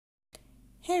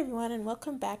Hey everyone, and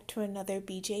welcome back to another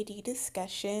BJD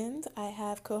Discussions. I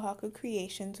have Kohaku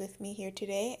Creations with me here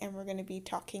today, and we're going to be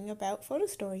talking about photo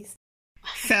stories.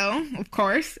 So, of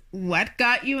course, what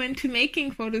got you into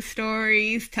making photo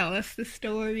stories? Tell us the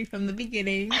story from the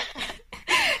beginning.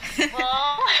 Well,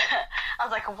 I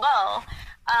was like,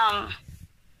 I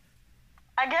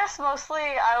guess mostly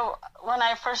when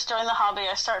I first joined the hobby,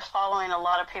 I started following a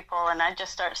lot of people, and I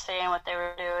just started seeing what they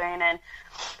were doing, and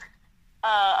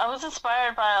I was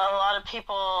inspired by a lot of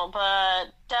people,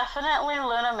 but definitely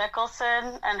Luna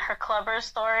Mickelson and her Clubber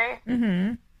story.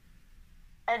 Mm-hmm.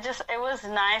 It was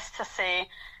nice to see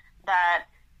that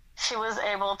she was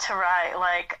able to write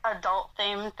like adult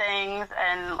themed things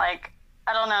and like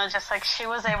I don't know, just like she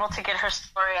was able to get her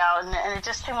story out, and it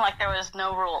just seemed like there was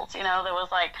no rules. There was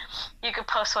like you could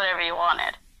post whatever you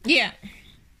wanted. Yeah.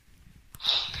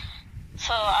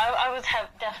 So I was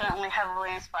definitely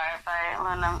heavily inspired by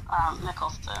Luna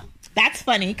Mickelson. That's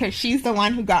funny because she's the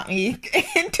one who got me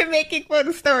into making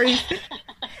photo stories.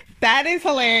 That is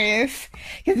hilarious.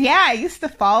 Because, yeah, I used to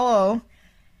follow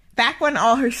back when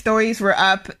all her stories were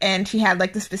up and she had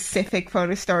like the specific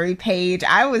photo story page.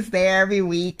 I was there every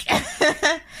week.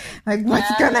 Like,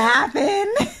 what's gonna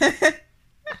happen?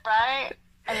 Right?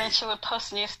 And then she would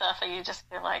post new stuff and you just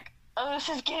be like, oh, this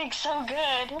is getting so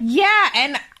good. Yeah,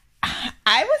 and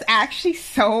I was actually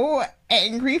so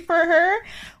angry for her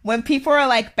when people are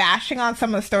like bashing on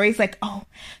some of the stories, like, oh,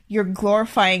 you're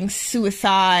glorifying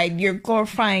suicide, you're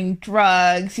glorifying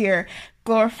drugs, you're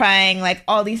glorifying like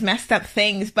all these messed up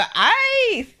things. But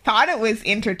I thought it was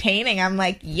entertaining. I'm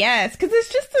like, yes, because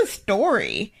it's just a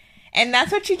story. And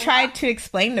that's what she tried to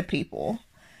explain to people.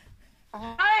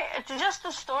 Right? It's just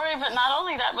a story, but not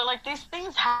only that, but like these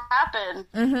things happen.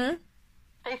 Mm-hmm.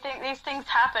 They think these things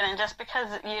happen, and just because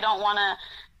you don't want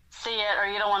to see it or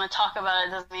you don't want to talk about it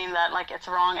doesn't mean that like it's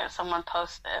wrong if someone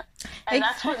posts it. And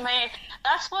that's what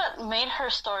made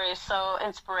her story so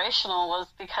inspirational, was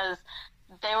because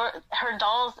they were her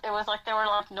dolls. It was like they were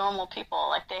like normal people,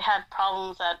 like they had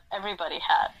problems that everybody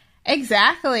had.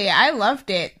 Exactly. I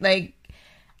loved it. Like,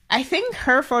 I think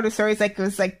her photo stories like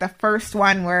was like the first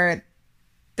one where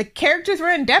the characters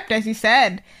were in depth, as you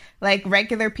said. Like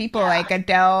regular people, like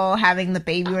Adele having the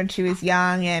baby when she was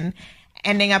young and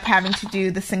ending up having to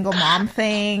do the single mom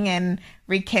thing and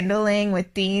rekindling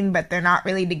with Dean, but they're not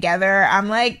really together. I'm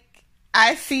like,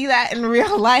 I see that in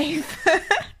real life.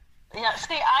 Yeah,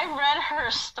 see, I read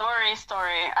her story.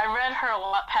 I read her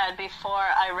Wattpad before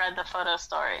I read the photo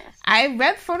stories. I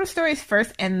read photo stories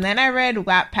first and then I read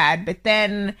Wattpad, but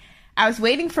then I was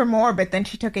waiting for more, but then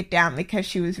she took it down because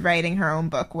she was writing her own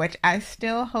book, which I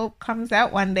still hope comes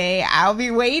out one day. I'll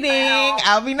be waiting.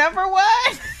 I'll be number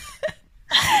one.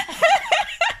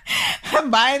 I'm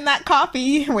buying that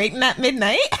coffee, waiting at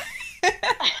midnight.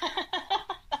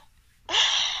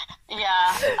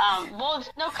 Yeah. Well,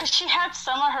 no, because she had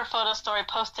some of her photo story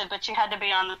posted, but you had to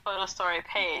be on the photo story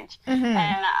page. Mm-hmm.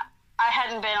 And I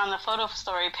hadn't been on the photo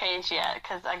story page yet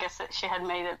because I guess she had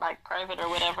made it like private or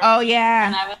whatever. Oh, yeah.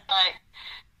 And I was like,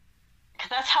 because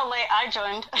that's how late I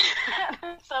joined.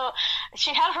 So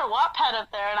she had her Wattpad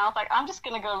up there, and I was like, I'm just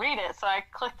gonna go read it. So I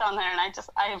clicked on there, and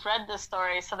I read the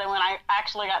story. So then when I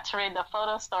actually got to read the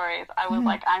photo stories, I was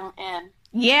like, I'm in.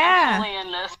 Yeah. I'm totally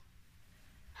in this.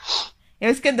 It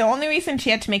was good. The only reason she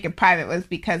had to make it private was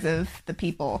because of the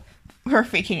people who were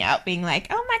freaking out, being like,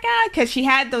 oh my god, because she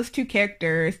had those two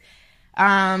characters,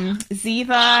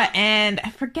 Ziva and I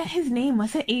forget his name.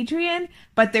 Was it Adrian?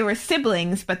 But they were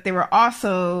siblings, but they were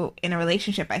also in a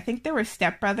relationship. I think they were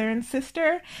stepbrother and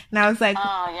sister. And I was like,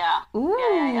 oh yeah, ooh.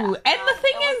 yeah. And the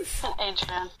thing is,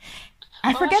 Adrian.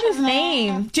 I What forget was his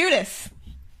name. Judas.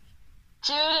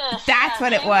 Judas. That's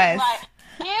what it was.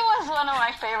 He was one of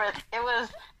my favorites. It was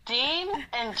Dean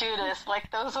and Judas. Like,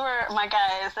 those were my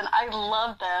guys, and I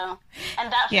loved them.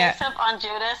 And that face-up on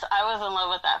Judas, I was in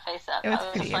love with that face-up. It was I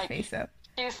was pretty just good like, face-up.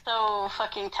 she's so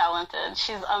fucking talented.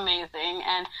 She's amazing.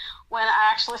 And when I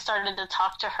actually started to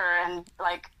talk to her and,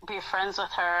 like, be friends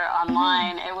with her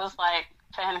online, it was like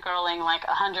fangirling, like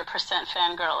 100%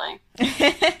 fangirling.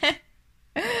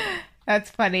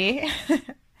 That's funny.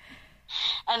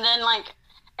 And then, like,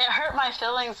 it hurt my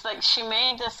feelings. Like, she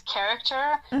made this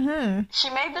character. Mm-hmm. She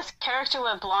made this character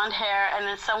with blonde hair, and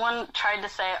then someone tried to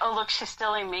say, "Oh, look, she's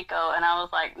stealing Miko," and I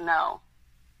was like, "No,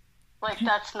 like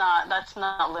that's not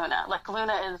Luna. Like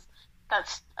Luna is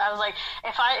that's." I was like,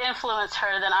 if I influence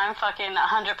her, then I'm fucking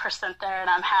 100% there, and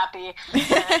I'm happy.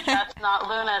 But that's not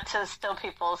Luna to steal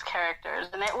people's characters,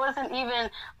 and it wasn't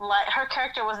even like her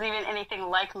character wasn't even anything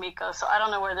like Miko. So I don't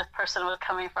know where this person was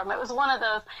coming from. It was one of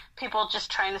those people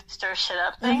just trying to stir shit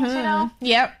up things, you know?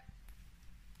 Yep.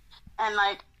 And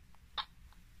like,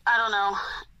 I don't don't know.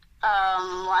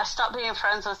 I stopped being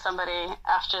friends with somebody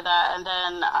after that, and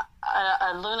then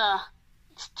Luna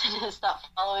didn't stop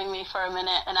following me for a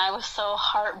minute, and I was so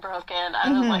heartbroken.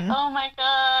 I was like, oh my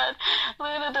god,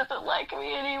 Luna doesn't like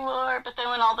me anymore. But then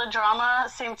when all the drama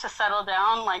seemed to settle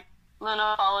down, like,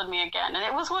 Luna followed me again. And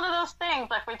it was one of those things,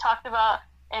 like we talked about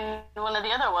in one of the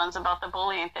other ones about the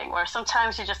bullying thing, where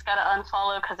sometimes you just gotta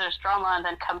unfollow because there's drama and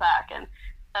then come back. And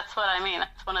that's what I mean.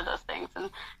 It's one of those things. And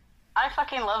I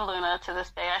fucking love Luna to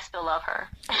this day. I still love her.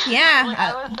 Yeah. Like,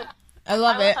 I love it. I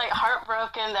was like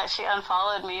heartbroken that she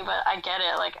unfollowed me, but I get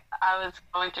it. Like, I was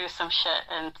going through some shit,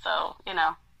 and so, you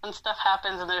know, when stuff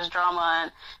happens and there's drama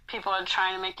and people are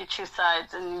trying to make you choose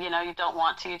sides and, you know, you don't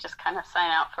want to, you just kind of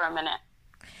sign out for a minute.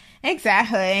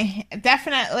 Exactly.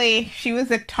 Definitely, she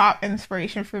was a top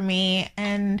inspiration for me,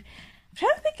 and I'm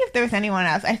trying to think if there was anyone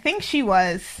else. I think she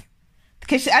was,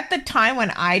 because at the time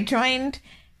when I joined,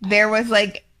 there was,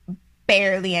 like,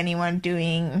 barely anyone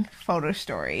doing photo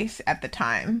stories at the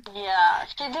time. Yeah,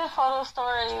 she did photo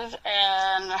stories,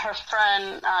 and her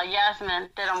friend Yasmin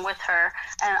did them with her,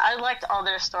 and I liked all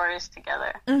their stories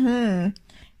together.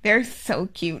 They're so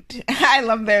cute. I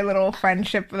love their little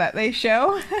friendship that they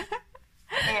show.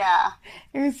 Yeah.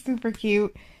 It was super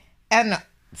cute. And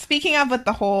speaking of with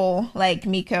the whole, like,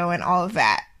 Miko and all of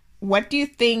that, what do you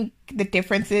think the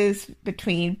difference is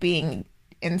between being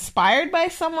inspired by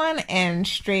someone and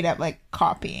straight up, like,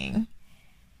 copying?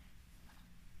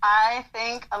 I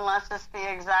think unless it's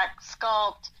the exact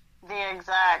sculpt, the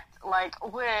exact, like,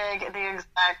 wig, the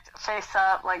exact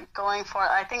face-up, like, going for it,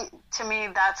 I think, to me,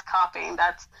 that's copying.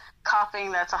 That's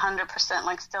copying, that's 100%,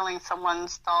 like, stealing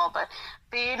someone's style. But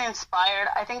being inspired,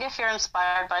 I think if you're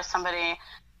inspired by somebody,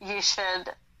 you should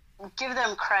give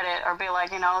them credit or be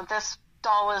like, you know, this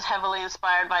doll was heavily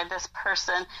inspired by this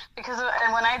person. Because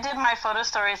and when I did my photo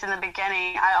stories in the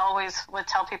beginning, I always would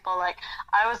tell people, like,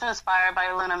 I was inspired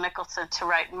by Luna Mickelson to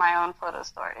write my own photo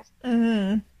stories.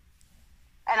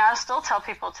 And I still tell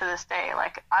people to this day,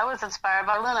 like, I was inspired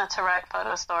by Luna to write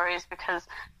photo stories because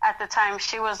at the time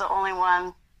she was the only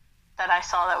one that I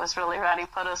saw that was really writing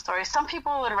photo stories. Some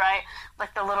people would write,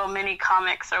 like, the little mini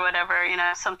comics or whatever, you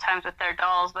know, sometimes with their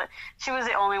dolls, but she was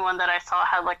the only one that I saw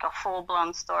had, like, a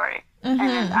full-blown story. And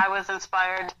then I was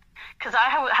inspired, because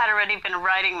I had already been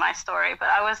writing my story, but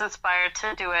I was inspired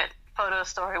to do it photo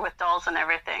story with dolls and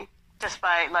everything, just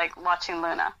by, like, watching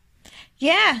Luna.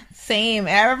 Yeah, same.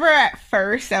 I remember at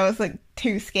first I was, like,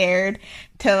 too scared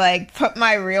to, like, put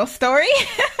my real story.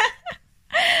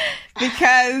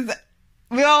 Because,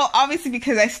 well, obviously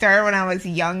because I started when I was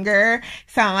younger.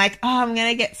 So I'm like, oh, I'm going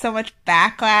to get so much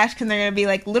backlash because they're going to be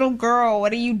like, little girl,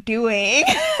 what are you doing?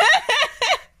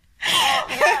 Well,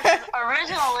 yeah,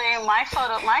 originally,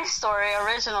 my story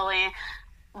originally,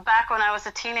 back when I was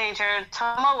a teenager,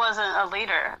 Toma wasn't a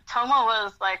leader. Toma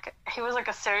was, like, he was like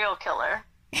a serial killer.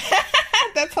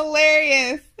 That's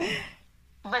hilarious.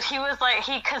 But he was like,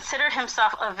 he considered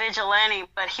himself a vigilante,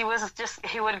 but he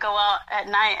would go out at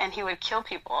night and he would kill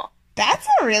people. That's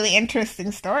a really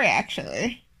interesting story,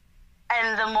 actually.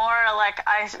 And the more, like,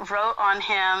 I wrote on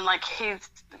him, like,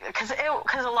 because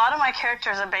a lot of my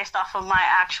characters are based off of my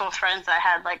actual friends I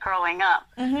had, like, growing up.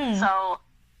 So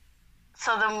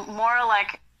the more,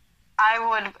 like, I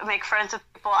would make friends with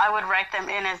people, I would write them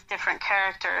in as different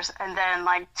characters. And then,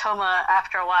 like, Toma,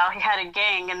 after a while, he had a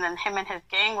gang, and then him and his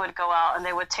gang would go out, and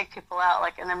they would take people out,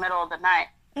 like, in the middle of the night.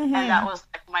 And that was,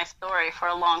 like, my story for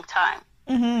a long time.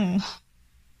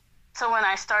 So when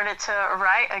I started to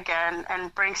write again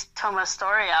and bring Toma's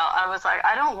story out, I was like,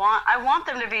 I want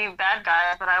them to be bad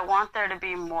guys, but I want there to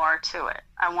be more to it.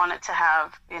 I want it to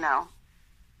have, you know,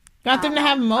 got them to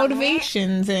have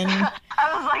motivations and I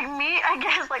was like, meat, I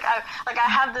guess, I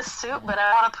have this soup, but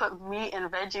I want to put meat and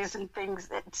veggies and things,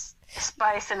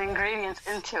 spice and ingredients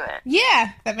into it.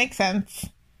 Yeah, that makes sense.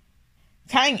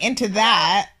 Tying into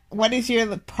that, what is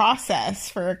your process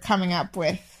for coming up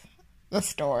with the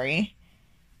story?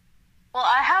 Well,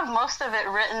 I have most of it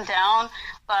written down,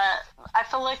 but I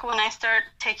feel like when I start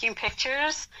taking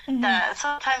pictures, that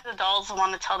sometimes the dolls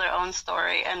want to tell their own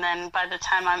story, and then by the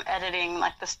time I'm editing,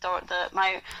 like,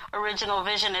 my original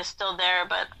vision is still there,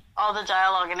 but all the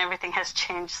dialogue and everything has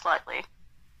changed slightly.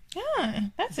 Yeah,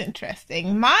 that's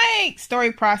interesting. My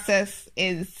story process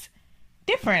is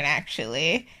different,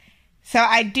 actually. So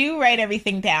I do write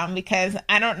everything down because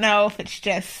I don't know if it's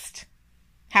just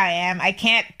how I am. I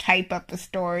can't type up a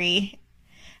story.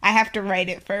 I have to write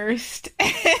it first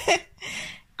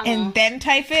and then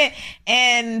type it.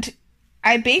 And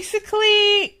I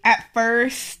basically at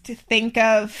first think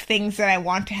of things that I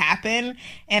want to happen,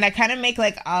 and I kind of make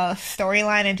like a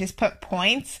storyline and just put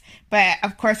points. But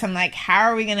of course I'm like, how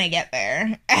are we going to get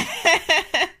there?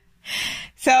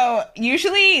 So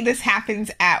usually this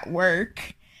happens at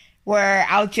work where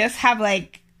I'll just have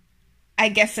like, I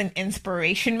guess, an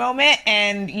inspiration moment.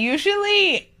 And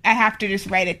usually I have to just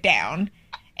write it down.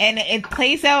 And it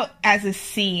plays out as a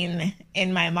scene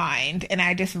in my mind. And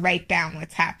I just write down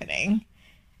what's happening.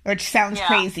 Which sounds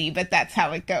crazy, but that's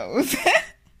how it goes.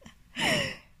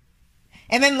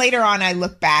 And then later on I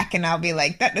look back and I'll be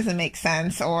like, that doesn't make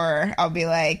sense. Or I'll be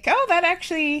like, oh, that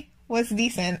actually was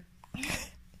decent.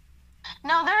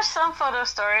 No, there's some photo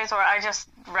stories where I just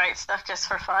write stuff just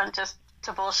for fun, just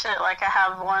to bullshit. Like I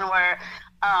have one where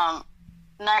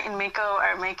Knight and Miko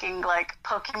are making like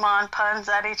Pokemon puns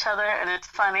at each other, and it's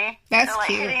funny. That's they're like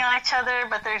cute. hitting on each other,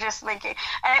 but they're just making.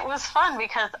 And it was fun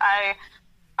because I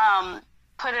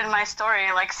put in my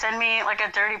story like, send me like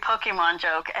a dirty Pokemon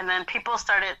joke, and then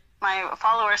my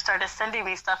followers started sending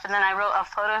me stuff, and then I wrote a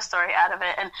photo story out of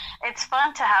it. And it's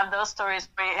fun to have those stories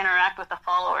where you interact with the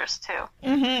followers too.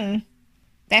 Mm-hmm.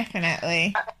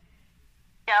 Definitely.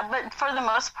 Yeah, but for the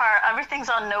most part, everything's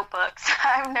on notebooks.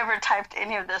 I've never typed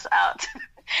any of this out.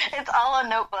 It's all on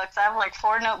notebooks. I have like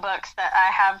 4 notebooks that I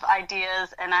have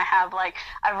ideas, and I have like,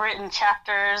 I've written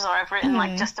chapters, or I've written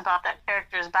like just about that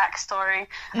character's backstory.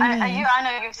 I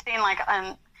know you've seen like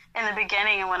in the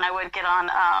beginning when I would get on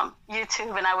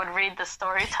YouTube and I would read the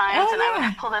story times, and I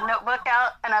would pull the notebook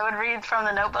out and I would read from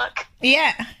the notebook.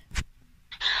 Yeah.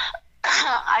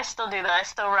 I still do that. I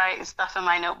still write stuff in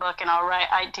my notebook, and I'll write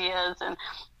ideas and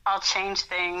I'll change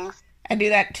things. I do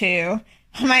that too.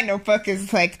 My notebook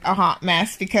is like a hot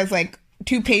mess because like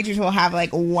 2 pages will have like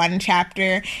 1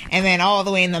 chapter, and then all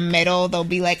the way in the middle there'll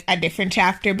be like a different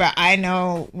chapter, but I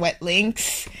know what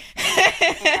links.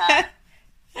 Yeah.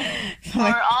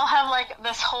 Or I'll have like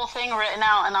this whole thing written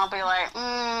out, and I'll be like,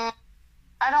 I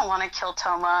don't want to kill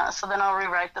Toma, so then I'll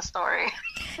rewrite the story.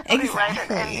 Rewrite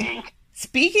an ending.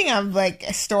 Speaking of like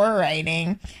story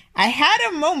writing, I had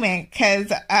a moment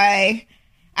because I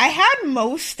had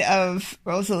most of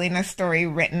Rosalina's story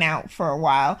written out for a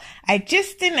while. I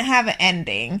just didn't have an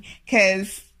ending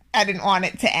because I didn't want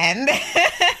it to end.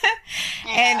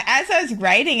 And as I was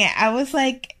writing it, I was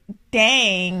like,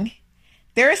 dang,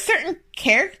 there are certain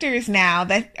characters now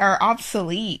that are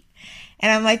obsolete.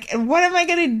 And I'm like, what am I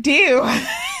going to do?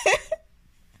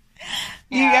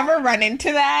 Do you ever run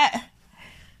into that?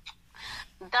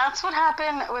 That's what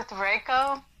happened with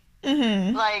Reiko.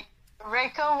 Mm-hmm. Like,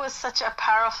 Reiko was such a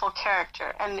powerful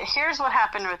character. And here's what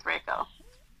happened with Reiko.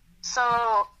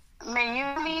 So,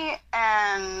 Mayumi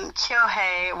and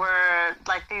Kyohei were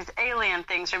like these alien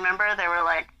things, remember? They were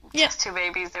like just 2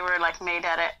 babies. They were like made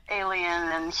out of alien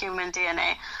and human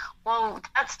DNA. Well,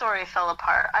 that story fell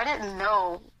apart. I didn't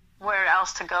know where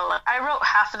else to go. Like, I wrote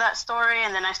half of that story,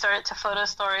 and then I started to photo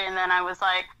story, and then I was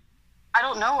like, I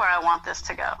don't know where I want this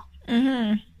to go.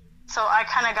 Mm-hmm. So I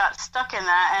kind of got stuck in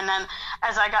that, and then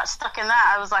as I got stuck in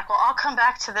that, I was like, well, I'll come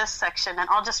back to this section, and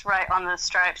I'll just write on the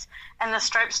stripes. And the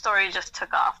stripe story just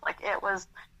took off. Like,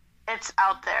 it's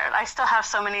out there. I still have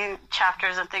so many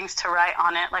chapters and things to write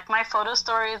on it. Like, my photo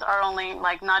stories are only,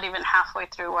 like, not even halfway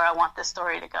through where I want this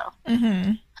story to go.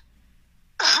 Mm-hmm. And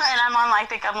I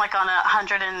think I'm like on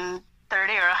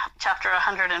 130 or chapter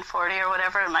 140 or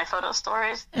whatever in my photo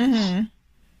stories. Mm-hmm.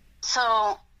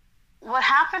 So what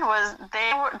happened was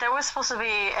there was supposed to be,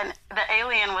 and the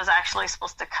alien was actually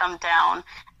supposed to come down,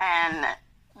 and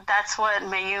that's what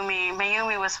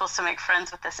Mayumi was supposed to make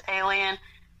friends with this alien,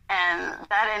 and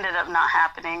that ended up not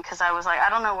happening because I was like,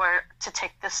 I don't know where to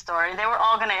take this story. They were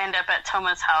all going to end up at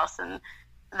Toma's house, and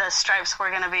the stripes were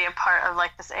going to be a part of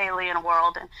like this alien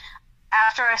world. And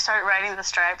after I started writing the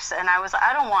stripes, and I was like,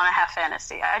 I don't want to have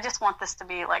fantasy. I just want this to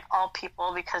be like all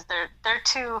people, because they're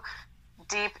too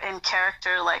deep in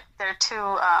character. Like they're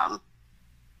too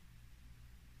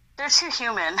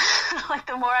human. Like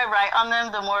the more I write on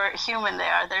them, the more human they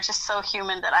are. They're just so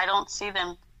human that I don't see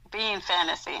them being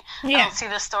fantasy. Yeah. I don't see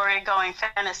the story going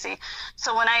fantasy.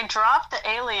 So when I dropped the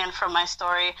alien from my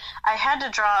story, I had to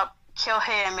drop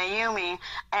Kyohei and Mayumi,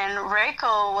 and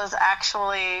Reiko was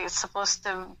actually supposed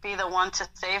to be the one to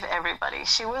save everybody.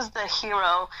 She was the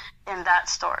hero in that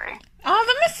story. Oh,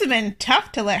 that must have been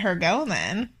tough to let her go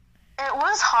then. It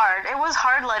was hard. It was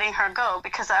hard letting her go,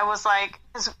 because I was like,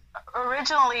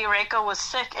 originally Reiko was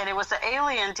sick, and it was the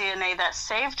alien DNA that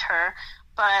saved her,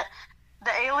 but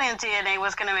the alien DNA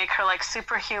was going to make her like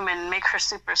superhuman, make her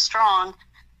super strong.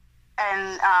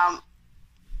 And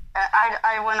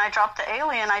I when I dropped the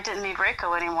alien, I didn't need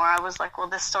Reiko anymore. I was like, well,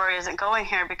 this story isn't going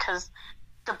here, because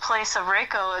the place of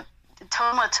Reiko,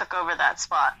 Toma took over that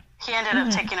spot. He ended up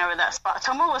taking over that spot.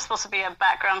 Toma was supposed to be a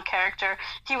background character.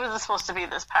 He wasn't supposed to be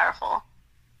this powerful.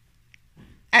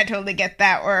 I totally get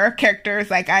that. Or characters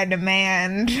like, I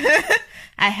demand,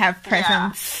 I have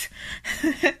presence.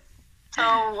 Yeah. So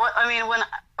what I mean, when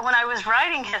I was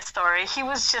writing his story, he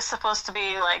was just supposed to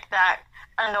be like that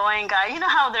annoying guy. You know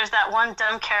how there's that one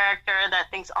dumb character that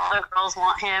thinks all the girls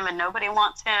want him and nobody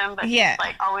wants him, but he's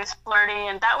like always flirty,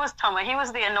 and that was Toma. He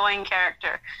was the annoying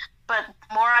character. But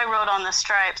the more I wrote on the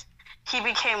Stripes, he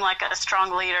became like a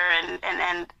strong leader,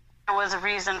 and there was a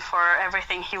reason for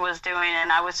everything he was doing,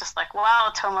 and I was just like,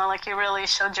 wow, Toma, like you really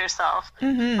showed yourself.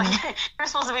 Mm-hmm. Like, you're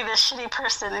supposed to be this shitty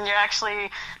person, and you're actually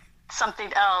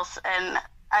something else. And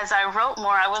as I wrote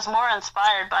more, I was more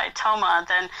inspired by Toma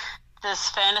than this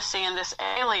fantasy and this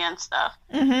alien stuff.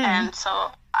 Mm-hmm. And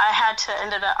so I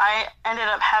ended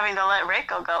up having to let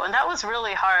Reiko go, and that was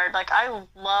really hard. Like, I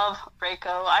love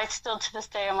Reiko. I still to this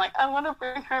day I'm like, I want to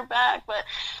bring her back, but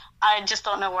I just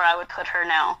don't know where I would put her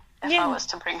now if I was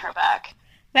to bring her back.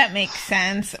 That makes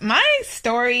sense. My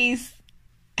stories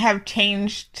have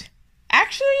changed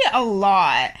actually a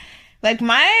lot. Like,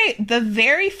 the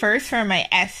very first for my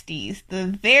Estes, the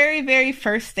very, very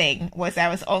first thing was I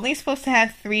was only supposed to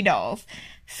have 3 dolls.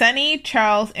 Sunny,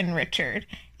 Charles, and Richard.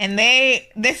 And they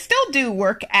still do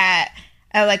work at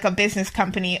like a business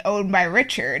company owned by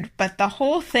Richard, but the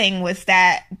whole thing was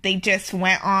that they just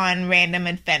went on random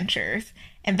adventures.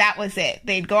 And that was it.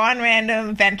 They'd go on random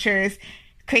adventures,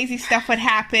 crazy stuff would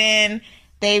happen,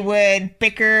 they would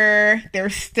bicker, there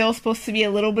was still supposed to be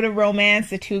a little bit of romance,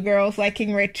 the 2 girls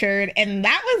liking Richard, and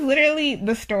that was literally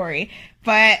the story.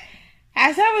 But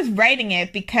as I was writing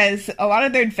it, because a lot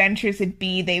of their adventures would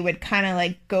be, they would kind of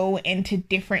like go into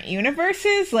different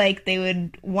universes, like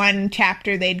one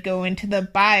chapter they'd go into the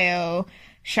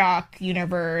BioShock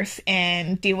universe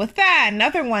and deal with that.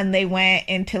 Another one, they went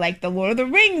into like the Lord of the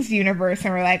Rings universe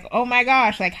and were like, oh my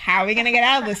gosh, like how are we gonna get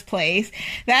out of this place?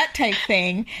 That type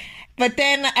thing. But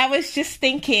then I was just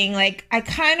thinking, like, I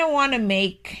kind of want to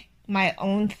make my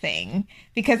own thing,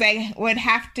 because I would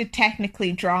have to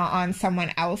technically draw on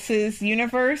someone else's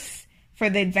universe for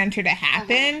the adventure to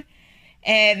happen.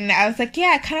 And I was like,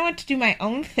 yeah, I kind of want to do my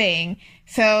own thing.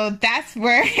 So that's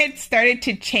where it started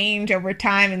to change over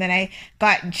time. And then I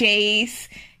got Jace,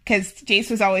 because Jace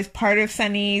was always part of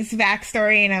Sunny's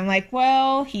backstory. And I'm like,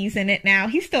 well, he's in it now.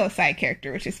 He's still a side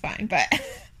character, which is fine. But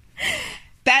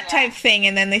that type thing.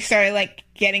 And then they started like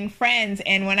getting friends,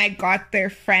 and when I got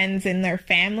their friends and their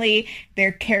family,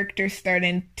 their characters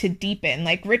started to deepen.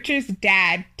 Like, Richard's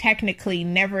dad technically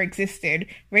never existed.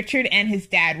 Richard and his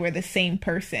dad were the same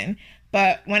person,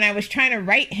 but when I was trying to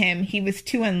write him, he was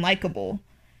too unlikable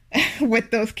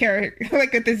with those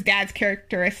like with his dad's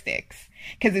characteristics,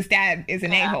 because his dad is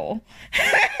an a-hole.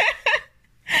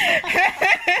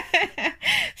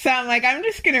 So I'm like, I'm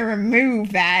just gonna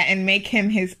remove that and make him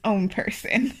his own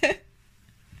person.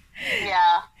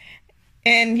 Yeah.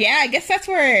 And yeah, I guess that's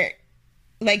where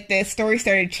like the story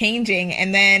started changing.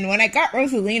 And then when I got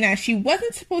Rosalina, she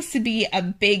wasn't supposed to be a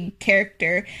big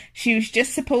character. She was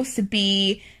just supposed to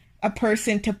be a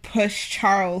person to push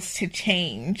Charles to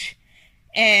change.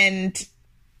 And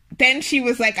then she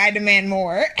was like, I demand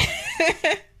more.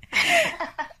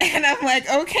 And I'm like,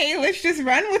 okay, let's just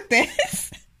run with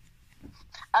this.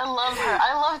 I love her.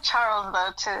 I love Charles,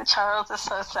 though, too. Charles is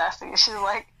so sassy. She's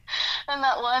like, and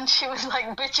that one, she was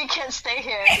like, bitch, you can't stay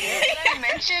here. Did I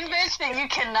mention, bitch, that you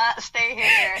cannot stay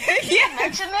here? Did you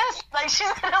mention this? Like, she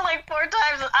said it like 4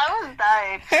 times. I was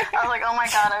dying. I was like, oh my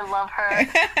God, I love her.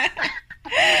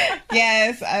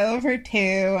 Yes, I love her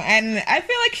too. And I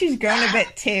feel like she's grown a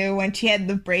bit too when she had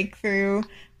the breakthrough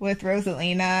with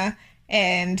Rosalina.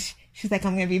 And she's like,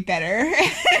 I'm going to be better.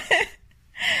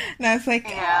 And I was like,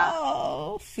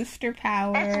 oh, sister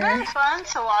power. It's been fun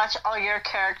to watch all your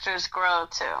characters grow,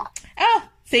 too. Oh,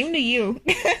 same to you.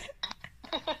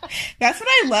 That's what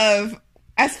I love,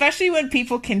 especially when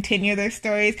people continue their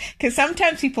stories. Because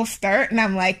sometimes people start, and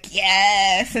I'm like,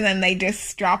 yes, and then they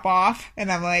just drop off,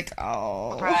 and I'm like,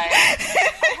 oh. Right.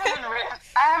 I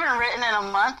haven't written in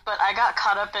a month, but I got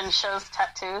caught up in shows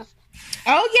tattoos.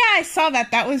 Oh, yeah, I saw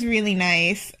that. That was really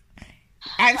nice.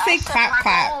 I'd say clap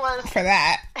for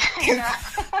that. Yeah,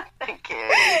 thank you.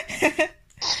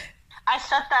 I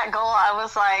set that goal. I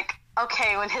was like,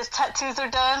 okay, when his tattoos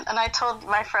are done, and I told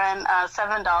my friend, $7,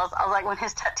 I was like, when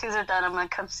his tattoos are done, I'm going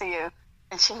to come see you.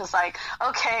 And she was like,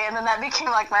 okay. And then that became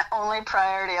like my only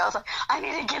priority. I was like, I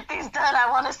need to get these done. I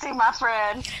want to see my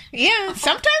friend. Yeah,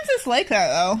 sometimes it's like that,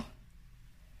 though.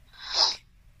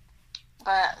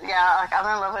 But yeah, like,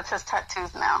 I'm in love with his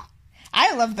tattoos now.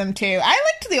 I love them too. I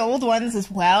liked the old ones as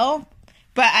well,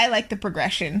 but I like the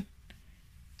progression.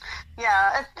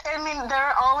 Yeah, I mean,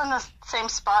 they're all in the same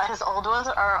spot. His old ones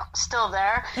are still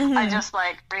there. I just,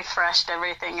 like, refreshed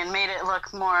everything and made it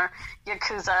look more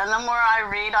Yakuza. And the more I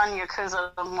read on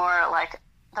Yakuza,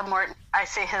 the more I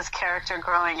see his character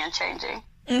growing and changing.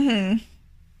 Mm-hmm.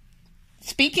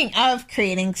 Speaking of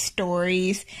creating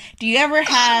stories, do you ever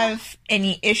have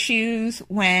any issues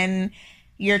when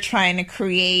you're trying to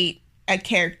create a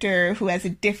character who has a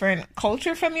different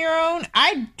culture from your own?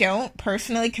 I don't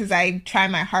personally, because I try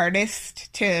my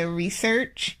hardest to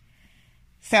research.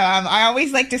 So I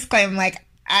always like to disclaim, like,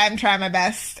 I'm trying my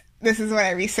best. This is what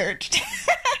I researched.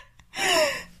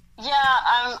 Yeah,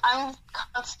 I'm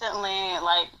constantly,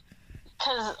 like,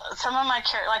 because some of my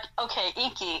characters, like, okay,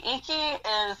 Iki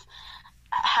is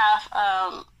half,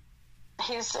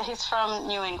 he's from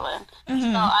New England. So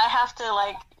I have to,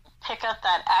 like, pick up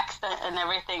that accent and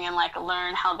everything and, like,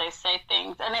 learn how they say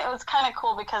things. And it was kind of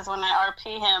cool because when I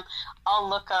RP him, I'll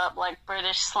look up, like,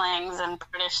 British slangs and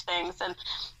British things. And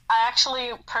I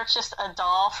actually purchased a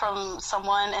doll from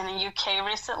someone in the UK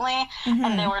recently,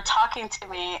 and they were talking to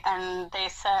me, and they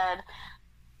said,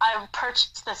 I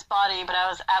purchased this body, but I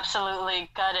was absolutely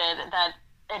gutted that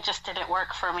it just didn't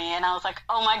work for me. And I was like,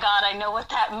 oh my God, I know what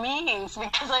that means,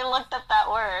 because I looked up that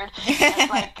word. It's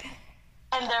like,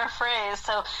 in their phrase.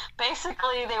 So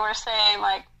basically they were saying,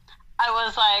 like, I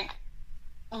was, like,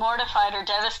 mortified or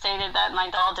devastated that my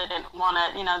doll didn't want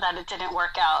to, you know, that it didn't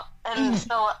work out. And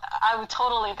so I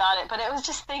totally got it. But it was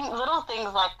just little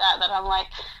things like that I'm like,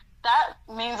 that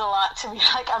means a lot to me.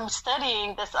 Like, I'm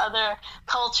studying this other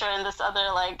culture and this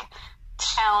other, like,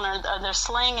 town or their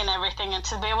slang and everything, and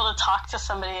to be able to talk to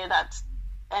somebody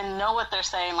and know what they're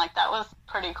saying, like, that was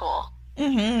pretty cool.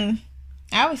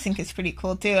 I always think it's pretty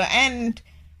cool too, and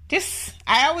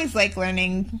I always like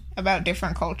learning about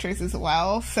different cultures as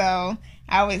well, so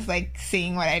I always like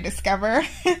seeing what I discover.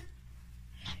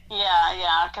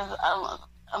 Yeah, because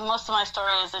most of my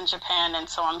story is in Japan, and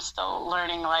so I'm still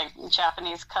learning, like,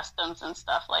 Japanese customs and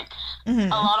stuff. Like, a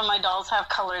lot of my dolls have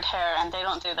colored hair, and they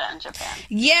don't do that in Japan.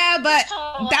 Yeah, but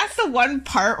that's the one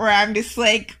part where I'm just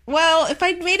like, well, if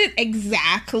I made it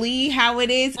exactly how it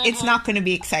is, it's not going to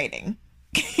be exciting.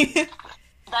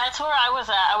 That's where I was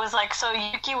at. I was like, so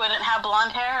Yuki wouldn't have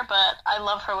blonde hair, but I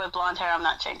love her with blonde hair. I'm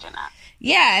not changing that.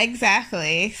 Yeah,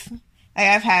 exactly.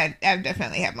 Like, I've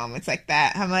definitely had moments like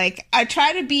that. I'm like, I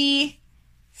try to be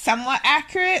somewhat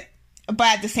accurate, but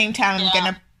at the same time,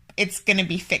 it's gonna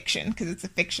be fiction because it's a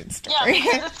fiction story. Yeah,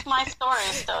 because it's my story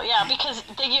still. Yeah, because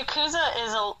the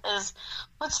Yakuza is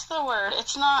what's the word?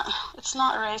 It's not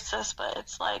racist, but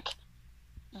it's like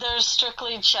there's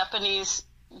strictly Japanese.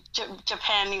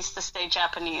 Japan needs to stay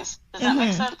Japanese. Does that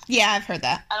make sense? Yeah, I've heard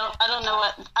that. I don't know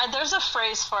what. There's a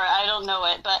phrase for it. I don't know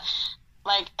it, but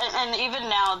like, and even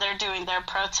now they're doing their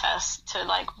protests to,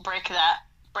 like, break that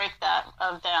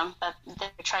of them, that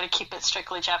they try to keep it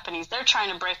strictly Japanese. They're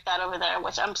trying to break that over there,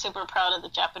 which I'm super proud of the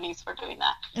Japanese for doing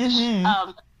that.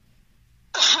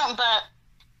 But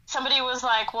somebody was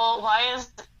like, well, why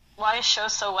is show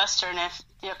so Western if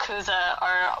Yakuza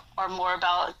are more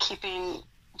about keeping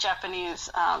Japanese,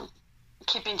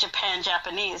 keeping Japan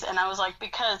Japanese? And I was like,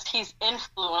 because he's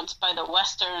influenced by the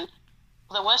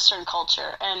Western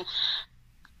culture, and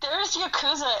there's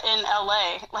Yakuza in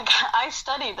LA. Like, I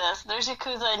studied this. There's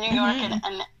Yakuza in New York and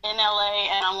in LA,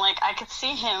 and I'm like, I could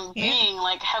see him being,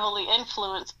 like, heavily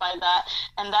influenced by that,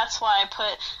 and that's why I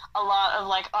put a lot of,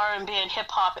 like, R&B and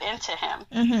hip-hop into him.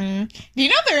 Do you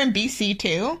know they're in BC,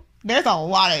 too? There's a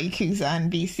lot of Yakuza in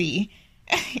BC.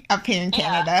 Up here in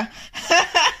Canada.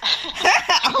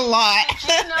 A lot.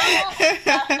 Did you know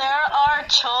that there are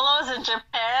cholos in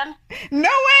Japan? No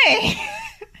way!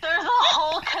 There's a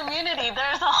whole community.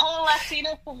 There's a whole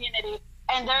Latino community.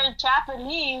 And they're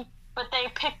Japanese, but they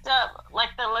picked up, like,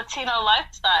 the Latino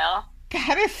lifestyle.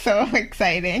 That is so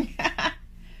exciting.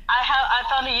 I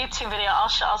found a YouTube video.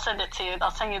 I'll send it to you. I'll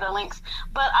send you the links.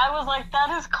 But I was like, that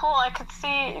is cool. I could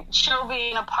see Sho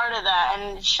being a part of that.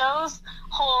 And Sho's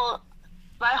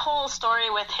my whole story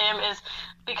with him is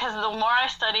because the more I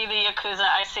study the Yakuza,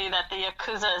 I see that the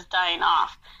Yakuza is dying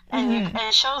off. And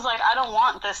it shows, like, I don't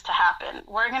want this to happen.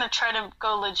 We're going to try to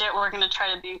go legit. We're going to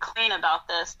try to be clean about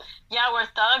this. Yeah, we're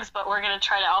thugs, but we're going to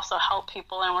try to also help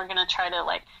people, and we're going to try to,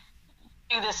 like,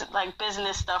 do this, like,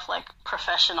 business stuff like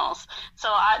professionals. So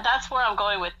that's where I'm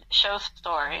going with Sho's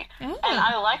story. And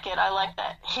I like it. I like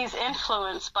that he's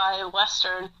influenced by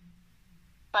Western,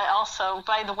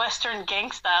 by the Western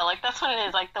gang style. Like, that's what it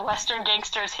is. Like, the Western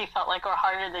gangsters, he felt like, were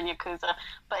harder than Yakuza,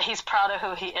 but he's proud of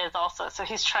who he is also. So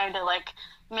he's trying to, like,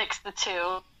 mix the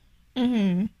two.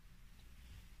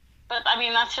 But, I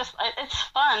mean, that's just, it's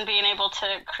fun being able to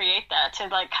create that, to,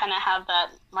 like, kind of have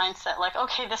that mindset. Like,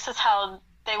 okay, this is how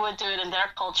they would do it in their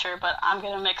culture, but I'm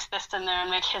gonna mix this in there and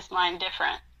make his mind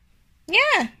different.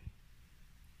 Yeah.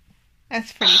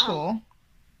 That's pretty cool.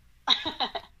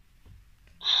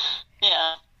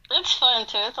 Yeah, it's fun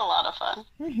too. It's a lot of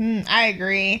fun. I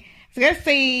agree. I was gonna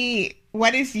say,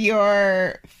 what is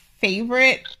your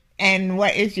favorite and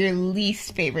what is your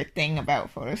least favorite thing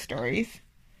about photo stories?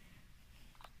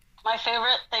 My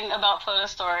favorite thing about photo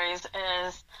stories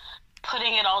is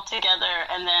putting it all together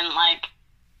and then like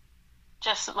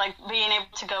just like being able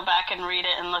to go back and read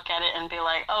it and look at it and be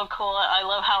like, oh cool, I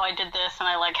love how I did this and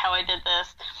I like how I did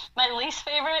this. My least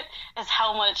favorite is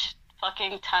how much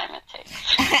fucking time it takes.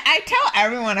 I tell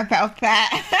everyone about that.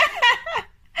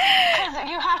 Because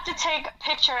you have to take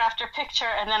picture after picture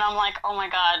and then I'm like, oh my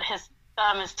god, his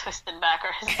thumb is twisted back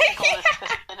or his ankle is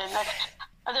twisted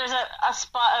and there's a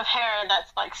spot of hair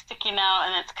that's like sticking out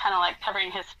and it's kind of like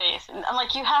covering his face. And I'm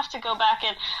like, you have to go back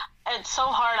and it's so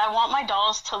hard. I want my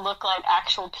dolls to look like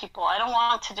actual people. I don't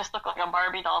want it to just look like a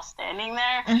Barbie doll standing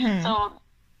there. So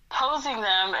posing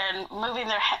them and moving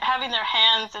having their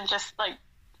hands and just like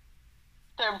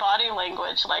their body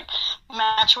language like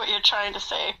match what you're trying to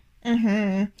say.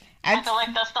 I feel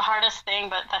like that's the hardest thing,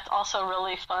 but that's also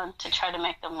really fun to try to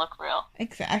make them look real.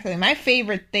 Exactly. My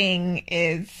favorite thing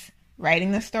is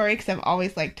writing the story because I've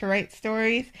always liked to write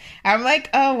stories. I'm like,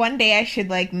 oh, one day I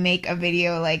should like make a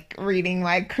video like reading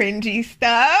my cringy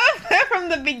stuff from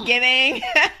the beginning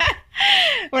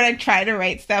when I try to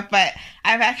write stuff, but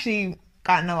I've actually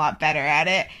gotten a lot better at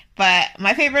it. But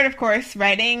my favorite, of course,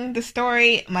 writing the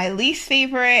story. My least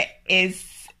favorite is,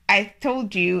 I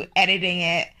told you, editing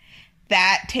it.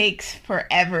 That takes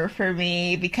forever for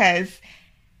me because,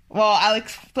 well, I'll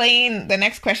explain. The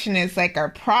next question is like our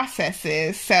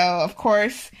processes. So, of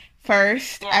course,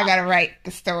 first, I got to write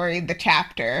the story, the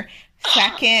chapter.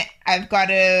 Second, I've got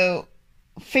to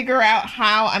figure out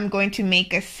how I'm going to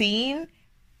make a scene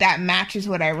that matches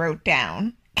what I wrote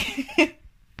down.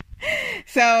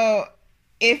 So,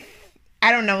 if,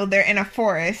 I don't know, they're in a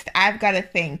forest, I've got to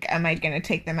think, am I going to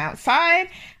take them outside?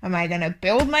 Am I going to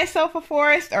build myself a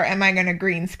forest? Or am I going to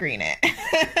green screen it?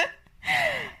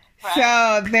 Right.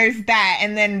 So there's that.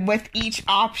 And then with each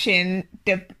option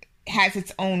has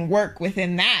its own work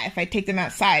within that. If I take them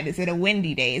outside, is it a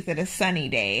windy day? Is it a sunny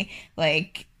day?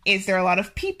 Like, is there a lot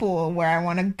of people where I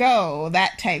want to go?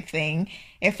 That type thing.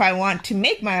 If I want to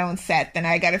make my own set, then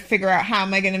I got to figure out how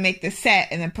am I going to make the set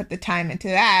and then put the time into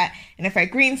that. And if I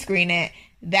green screen it,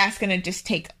 that's going to just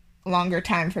take longer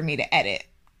time for me to edit.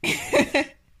 Yeah,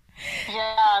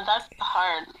 that's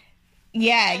hard.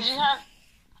 Yeah. Did you have...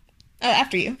 Oh,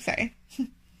 after you. Sorry. No,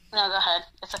 go ahead.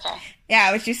 It's okay. Yeah,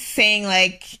 I was just saying,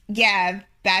 like, yeah,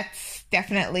 that's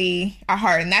definitely a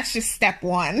hard, and that's just step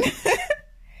one.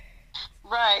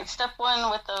 Right. Step one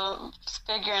with the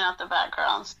figuring out the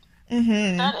backgrounds.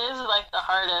 That is, like, the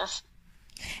hardest.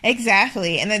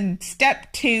 Exactly. And then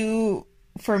step two,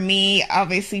 for me,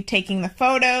 obviously taking the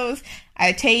photos.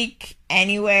 I take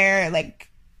anywhere, like,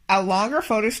 a longer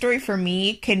photo story for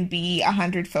me can be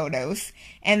 100 photos.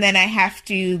 And then I have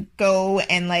to go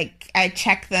and, like, I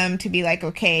check them to be like,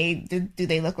 okay, do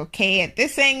they look okay at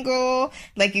this angle?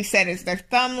 Like you said, is their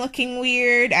thumb looking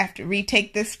weird? I have to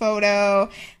retake this photo.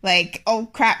 Like, oh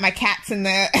crap, my cat's in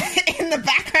the in the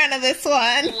background of this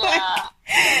one. Yeah.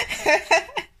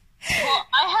 Well,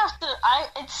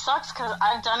 it sucks because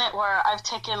I've done it where I've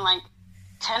taken, like,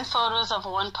 10 photos of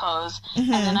one pose, and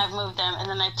then I've moved them, and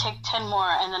then I take 10 more,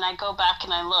 and then I go back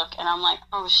and I look, and I'm like,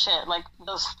 oh shit, like,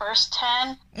 those first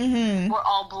 10 were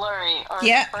all blurry, or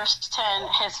the first 10,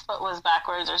 his foot was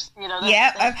backwards, or, you know,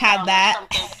 I've had that.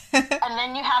 And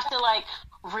then you have to, like,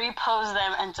 repose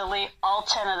them and delete all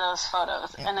 10 of those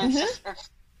photos, and it's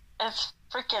just, it's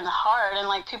freaking hard, and,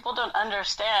 like, people don't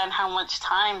understand how much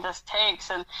time this takes,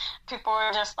 and people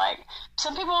are just like,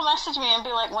 some people will message me and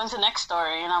be like, when's the next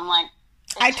story? And I'm like,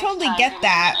 I totally get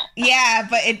that. Yeah,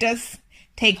 but it does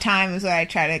take time is what I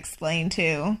try to explain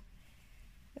too.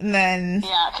 And then...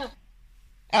 Yeah, because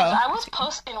I was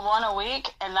posting one a week,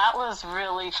 and that was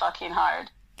really fucking hard.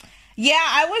 Yeah,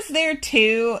 I was there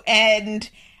too, and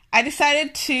I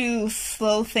decided to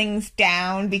slow things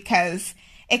down because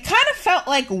it kind of felt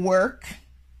like work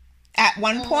at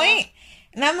one point.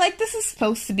 And I'm like, this is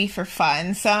supposed to be for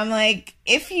fun. So I'm like,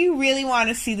 if you really want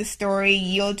to see the story,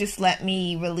 you'll just let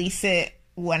me release it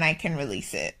when I can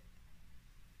release it.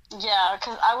 Yeah,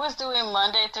 because I was doing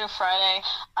Monday through Friday.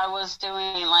 I was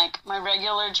doing, like, my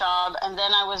regular job, and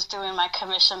then I was doing my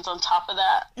commissions on top of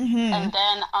that. And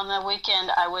then on the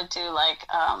weekend, I would do, like,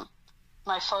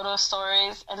 my photo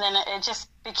stories. And then it just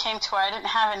became to where I didn't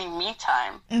have any me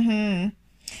time. And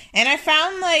I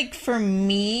found, like, for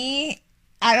me...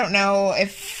 I don't know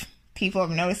if people have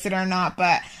noticed it or not,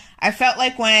 but I felt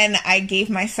like when I gave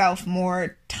myself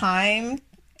more time,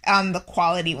 the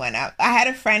quality went up. I had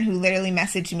a friend who literally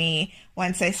messaged me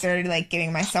once I started, like,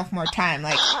 giving myself more time,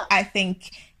 like, I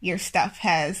think your stuff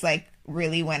has, like,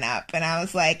 really went up. And I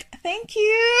was like, thank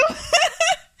you.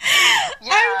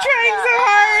 Yeah, I'm trying so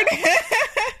hard.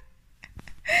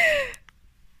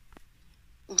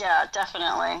 Yeah,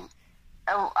 definitely.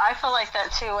 I feel like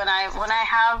that too when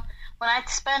I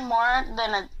spend more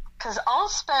than because I'll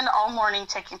spend all morning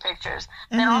taking pictures,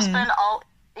 then I'll spend all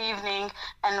evening,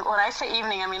 and when I say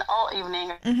evening, I mean all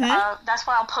evening. That's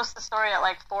why I'll post the story at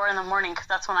like 4 a.m. because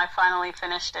that's when I finally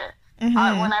finished it. When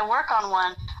I work on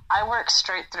one, I work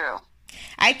straight through.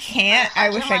 I can't. I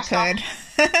wish I could.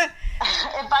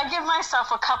 If I give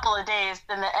myself a couple of days,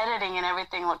 then the editing and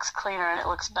everything looks cleaner and it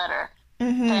looks better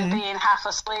than being half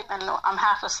asleep. And I'm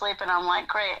half asleep and I'm like,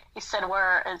 great, he said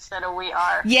we're instead of we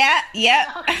are. Yeah, yep.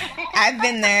 I've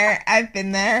been there. I'm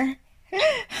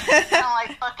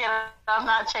like, fuck it, I'm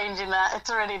not changing that. It's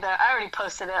already there. I already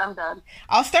posted it. I'm done.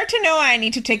 I'll start to know I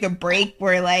need to take a break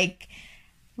where, like,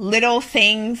 little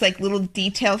things, like little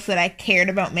details that I cared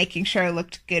about making sure I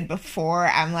looked good before,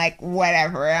 I'm like,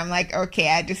 whatever. I'm like, okay,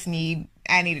 I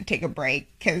need to take a break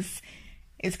because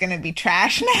it's going to be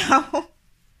trash now.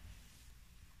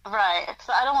 Right.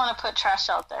 So I don't want to put trash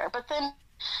out there. But then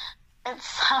it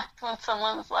sucks when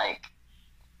someone's like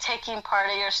taking part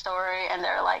of your story and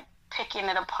they're like picking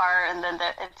it apart and then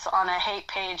it's on a hate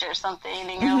page or something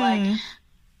and you're like,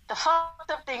 the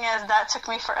fucked up thing is that took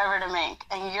me forever to make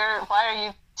and why are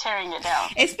you tearing it down?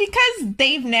 It's because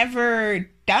they've never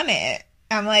done it.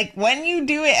 I'm like, when you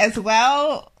do it as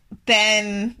well,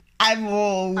 then I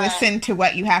will listen to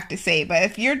what you have to say. But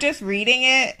if you're just reading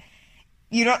it,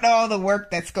 you don't know all the work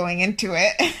that's going into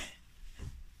it.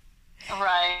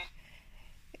 Right.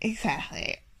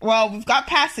 Exactly. Well, we've got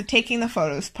past the taking the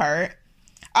photos part.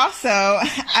 Also,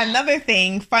 another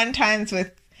thing, fun times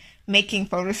with making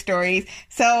photo stories.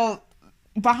 So,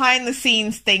 behind the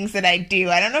scenes things that I do.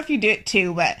 I don't know if you do it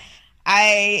too, but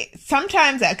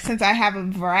sometimes, since I have a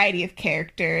variety of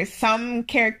characters, some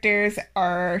characters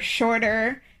are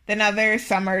shorter than others,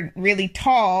 some are really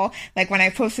tall. Like when I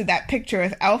posted that picture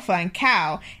with Alpha and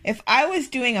Cal, if I was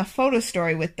doing a photo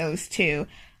story with those two,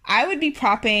 I would be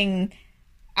propping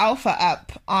Alpha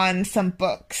up on some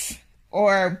books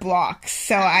or blocks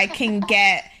so I can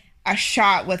get a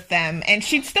shot with them, and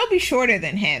she'd still be shorter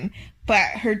than him,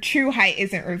 but her true height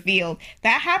isn't revealed.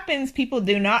 That happens, people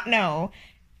do not know.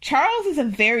 Charles is a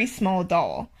very small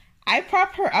doll. I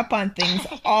prop her up on things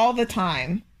all the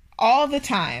time,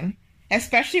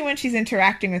 especially when she's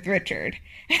interacting with Richard.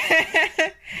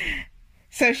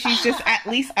 So she's just at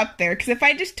least up there, because if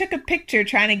I just took a picture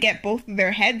trying to get both of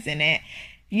their heads in it,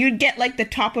 you'd get like the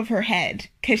top of her head,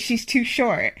 because she's too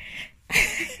short.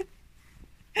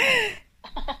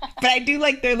 But I do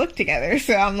like their look together,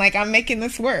 so I'm like, I'm making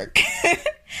this work.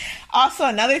 Also,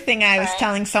 another thing I was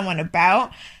telling someone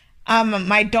about,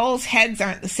 my dolls' heads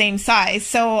aren't the same size,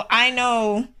 so I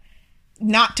know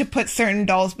not to put certain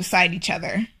dolls beside each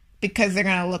other, because they're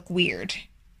going to look weird.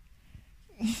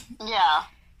 Yeah.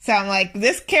 So I'm like,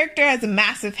 this character has a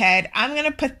massive head, I'm going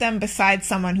to put them beside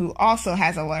someone who also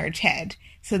has a large head,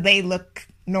 so they look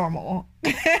normal.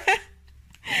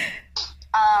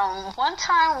 One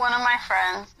time, one of my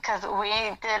friends, because we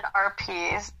did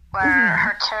RPs, where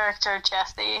her character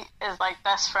Jessie is like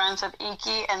best friends with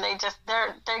Iki, and they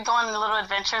go on little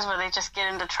adventures where they just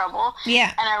get into trouble. Yeah.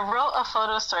 And I wrote a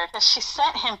photo story because she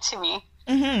sent him to me,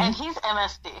 and he's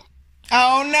MSD.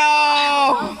 Oh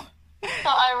no! So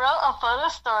I wrote a photo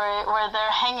story where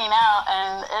they're hanging out,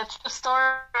 and it's the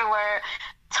story where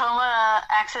Toma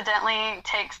accidentally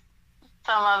takes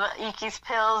some of Iki's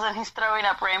pills and he's throwing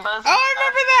up rainbows. Oh, I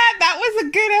remember that. That was a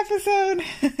good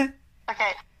episode.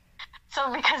 Okay.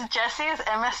 So because Jesse is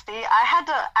MSD, I had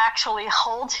to actually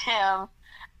hold him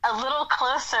a little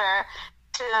closer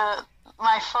to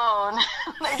my phone.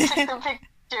 I took the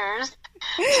pictures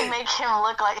to make him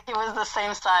look like he was the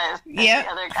same size as the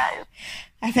other guys.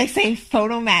 As I say,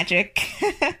 photo magic.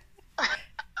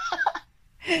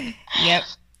 Yep.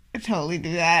 I totally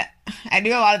do that. I do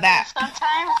a lot of that.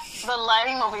 Sometimes the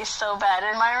lighting will be so bad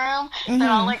in my room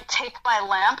that I'll like take my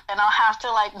lamp and I'll have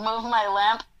to like move my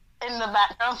lamp in the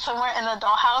background somewhere in the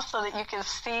dollhouse so that you can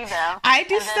see them. I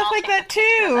do stuff like that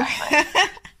too.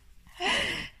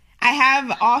 I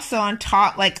have also on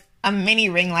top like a mini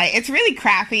ring light. It's really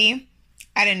crappy.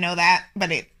 I didn't know that, but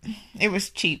it was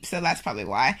cheap, so that's probably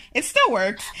why. It still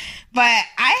works, but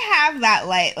I have that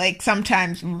light like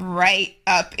sometimes right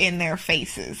up in their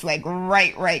faces, like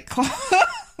right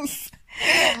close.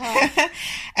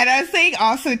 And I was saying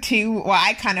also too, what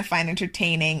I kind of find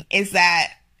entertaining is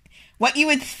that what you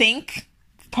would think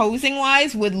posing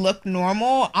wise would look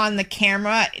normal on the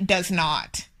camera does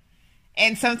not.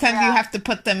 And sometimes you have to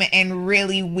put them in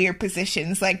really weird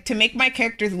positions. Like, to make my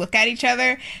characters look at each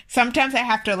other, sometimes I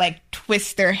have to, like,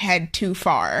 twist their head too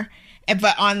far.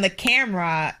 But on the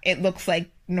camera, it looks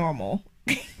like normal.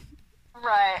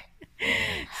 Right.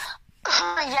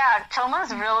 Yeah,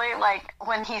 Toma's really, like,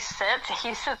 when he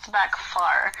sits back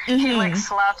far. Mm-hmm. He, like,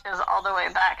 slouches all the way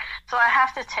back. So I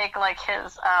have to take, like,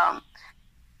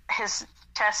 his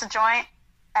chest joint,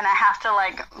 and I have to,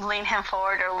 like, lean him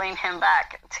forward or lean him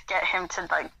back to get him to,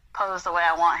 like, pose the way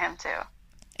I want him to.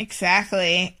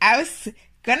 Exactly. I was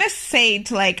gonna say,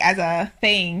 to, like, as a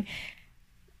thing,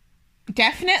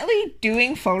 definitely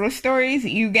doing photo stories,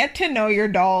 you get to know your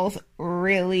dolls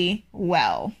really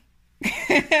well.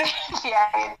 Yeah,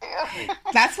 you do.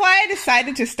 That's why I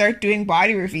decided to start doing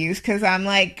body reviews, because I'm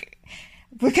like,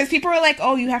 because people are like,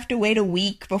 oh, you have to wait a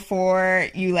week before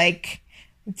you, like,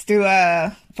 do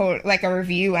a photo, like a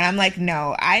review, and I'm like,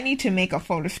 no, I need to make a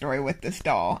photo story with this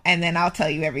doll, and then I'll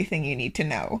tell you everything you need to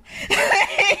know.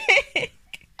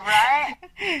 Right?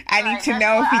 I need to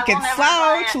know if he can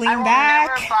slouch, lean back.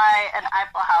 I will never buy an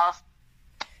Eiffel House.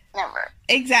 Never.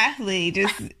 Exactly.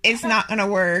 Just, it's not gonna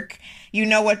work. You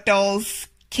know what dolls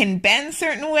can bend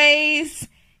certain ways.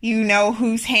 You know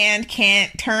whose hand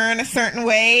can't turn a certain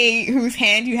way, whose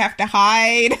hand you have to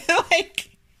hide.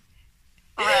 Like,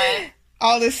 right.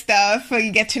 All this stuff.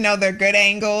 You get to know their good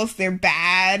angles, their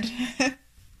bad.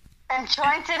 And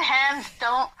jointed hands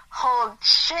don't hold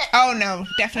shit. Oh, no,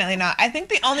 definitely not. I think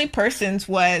the only person's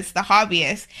was the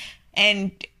hobbyist,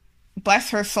 and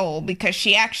bless her soul, because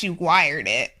she actually wired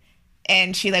it,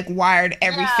 and she, like, wired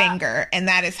every finger, and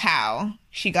that is how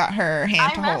she got her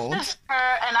hand to hold. I messaged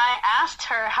her, and I asked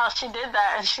her how she did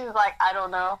that, and she was like, I don't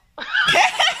know.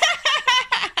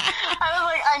 I was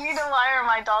like, I need to wire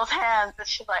my doll's hands. And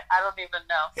she's like, I don't even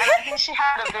know. And I think she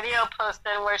had a video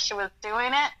posted where she was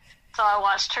doing it. So I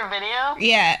watched her video.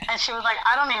 Yeah. And she was like,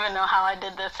 I don't even know how I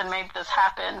did this and made this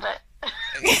happen. But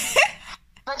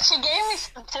but she gave me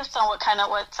some tips on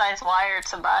what size wire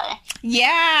to buy.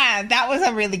 Yeah, that was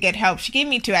a really good help. She gave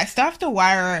me two. I still have to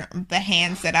wire the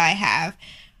hands that I have.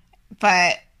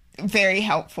 But very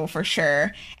helpful for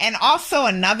sure. And also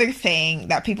another thing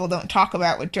that people don't talk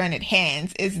about with jointed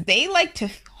hands is they like to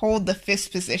hold the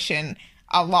fist position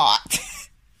a lot.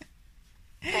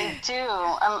 They do,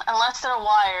 unless they're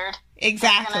wired.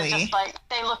 Exactly. Just, like,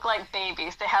 they look like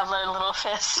babies. They have their little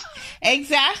fists.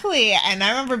 Exactly. And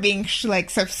I remember being like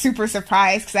super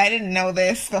surprised because I didn't know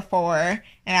this before.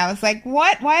 And I was like,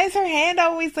 what? Why is her hand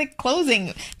always like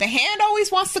closing? The hand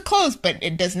always wants to close, but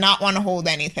it does not want to hold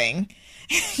anything.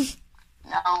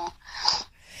 No.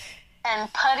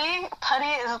 And Putty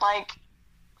is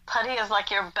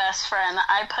like your best friend.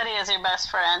 Putty is your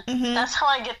best friend. Mm-hmm. That's how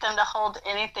I get them to hold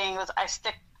anything. Was I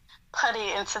stick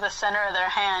Putty into the center of their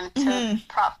hand to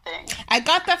prop things. I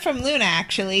got that from Luna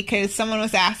actually, because someone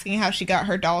was asking how she got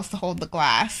her dolls to hold the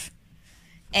glass,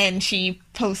 and she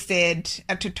posted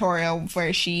a tutorial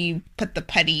where she put the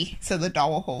putty so the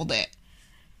doll will hold it.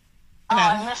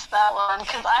 I missed that one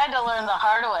because I had to learn the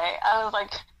hard way. I was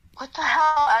like, what the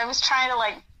hell? I was trying to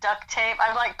like duct tape.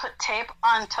 I like put tape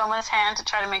on Toma's hand to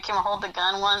try to make him hold the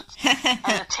gun once, and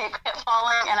the tape kept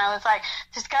falling. And I was like,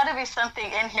 "There's got to be something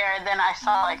in here." And then I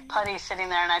saw like putty sitting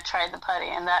there, and I tried the putty,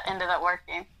 and that ended up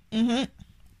working. Mm-hmm.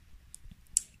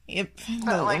 Yep.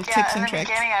 But like, yeah, in the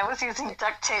beginning, I was using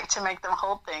duct tape to make them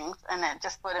hold things, and it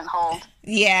just wouldn't hold.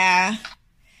 Yeah.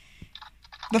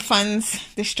 The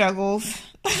funs, the struggles,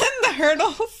 the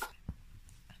hurdles.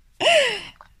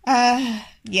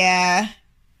 Yeah.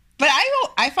 But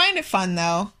I find it fun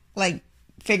though, like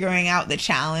figuring out the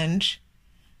challenge.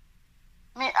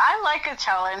 I mean, I like a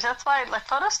challenge. That's why like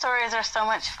photo stories are so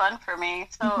much fun for me.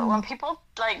 So when people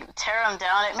like tear them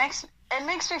down, it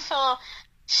makes me feel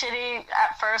shitty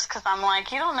at first because I'm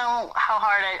like, you don't know how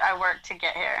hard I worked to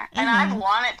get here. And I've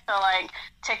wanted to like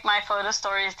take my photo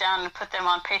stories down and put them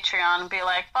on Patreon and be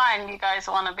like, fine, you guys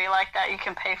want to be like that, you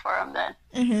can pay for them then.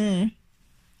 Mm-hmm.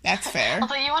 That's fair. I was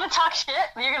like, you want to talk shit?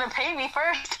 You're going to pay me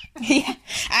first. Yeah.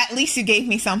 At least you gave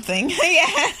me something. Yeah.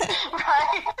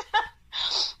 Right.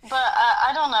 But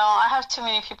I don't know. I have too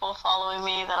many people following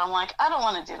me that I'm like, I don't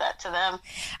want to do that to them.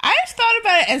 I've thought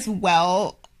about it as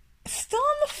well. Still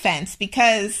on the fence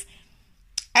because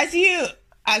as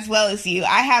well as you,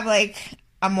 I have like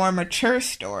a more mature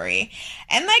story.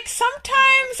 And like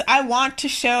sometimes I want to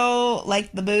show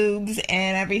like the boobs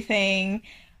and everything,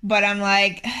 but I'm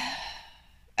like,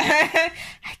 I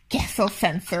guess I'll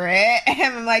censor it. And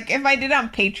I'm like, if I did it on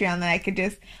Patreon, then I could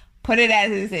just put it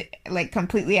as is it, like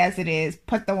completely as it is,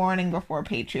 put the warning before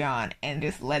Patreon, and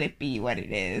just let it be what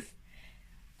it is.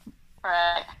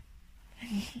 Right.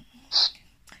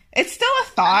 It's still a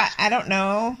thought. I don't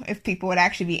know if people would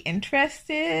actually be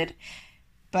interested,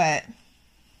 but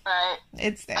right.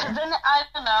 It's there. But then, I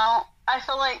don't know, I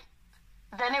feel like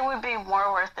then it would be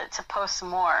more worth it to post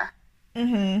more.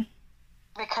 Mm-hmm.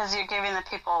 Because you're giving the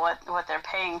people what they're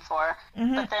paying for.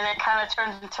 Mm-hmm. But then it kind of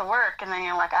turns into work, and then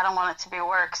you're like, I don't want it to be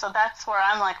work. So that's where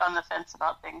I'm like on the fence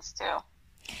about things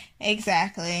too.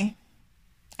 Exactly.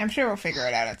 I'm sure we'll figure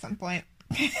it out at some point.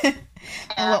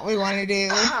 And what we want to do.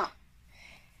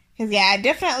 Because, yeah, I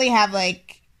definitely have,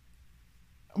 like,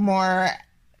 more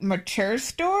mature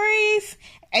stories.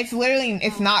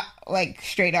 It's not, like,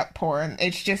 straight up porn.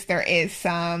 It's just there is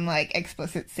some, like,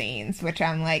 explicit scenes, which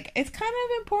I'm like, it's kind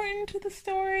of important to the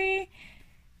story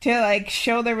to, like,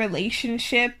 show the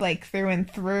relationship, like, through and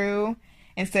through,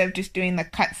 instead of just doing the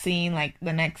cutscene, like,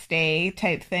 the next day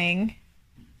type thing.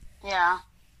 Yeah.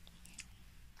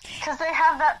 Because they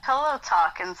have that pillow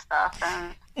talk and stuff,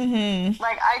 and,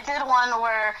 like, I did one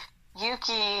where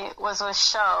Yuki was with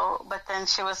Sho, but then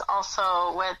she was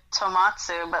also with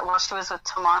Tomatsu, but while she was with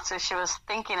Tomatsu, she was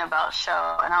thinking about Sho,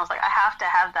 and I was like, I have to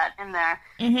have that in there,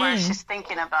 where she's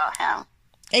thinking about him.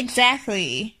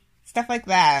 Exactly. Stuff like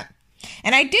that.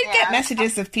 And I did get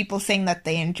messages of people saying that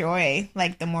they enjoy,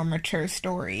 like, the more mature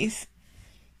stories.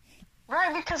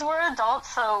 Right, because we're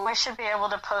adults, so we should be able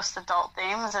to post adult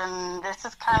themes, and this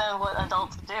is kind of what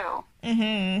adults do.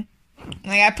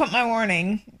 Like, I put my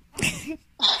warning. You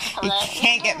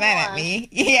can't get mad at me.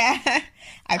 Yeah.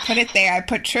 I put it there. I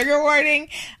put trigger warning.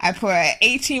 I put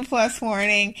 18 plus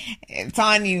warning. It's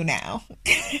on you now.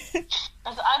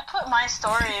 I put my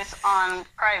stories on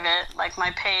private, like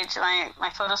my page,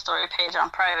 my photo story page on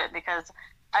private, because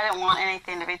I didn't want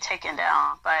anything to be taken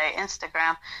down by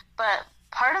Instagram. But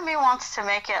part of me wants to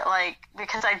make it, like,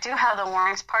 because I do have the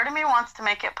warnings, part of me wants to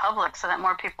make it public so that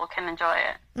more people can enjoy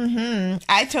it.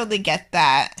 I totally get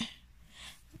that.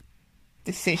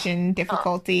 Decision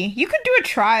difficulty. You could do a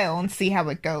trial and see how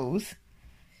it goes.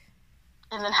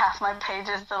 And then half my page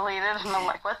is deleted, and I'm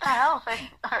like, what the hell?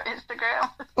 Or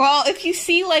Instagram? Well, if you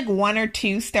see, like, one or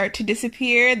two start to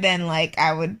disappear, then, like,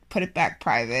 I would put it back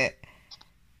private.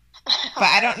 But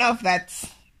I don't know if that's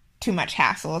too much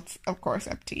hassle. It's, of course,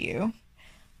 up to you.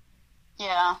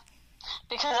 Yeah.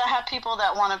 Because I have people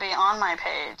that want to be on my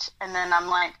page, and then I'm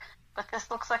like, but this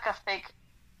looks like a fake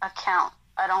account.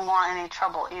 I don't want any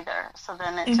trouble either. So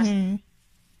then it just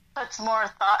puts more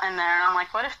thought in there. And I'm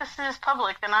like, what if this is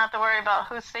public? Then I have to worry about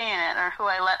who's seeing it or who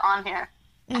I let on here.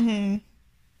 So,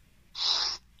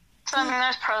 I mean,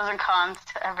 there's pros and cons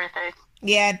to everything.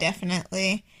 Yeah,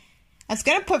 definitely. I was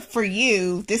going to put for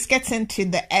you, this gets into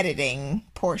the editing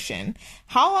portion.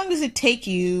 How long does it take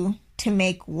you to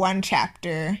make one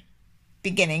chapter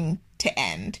beginning to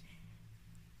end?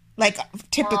 Like,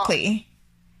 typically.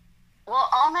 Well,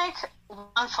 I'll make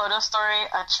one photo story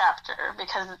a chapter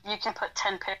because you can put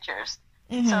 10 pictures.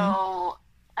 So,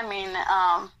 I mean,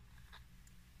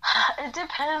 it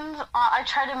depends. I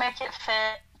try to make it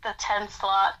fit the 10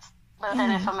 slots, but then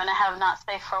if I'm going to have not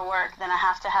safe for work, then I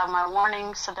have to have my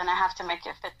warning, so then I have to make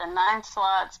it fit the 9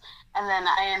 slots, and then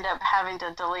I end up having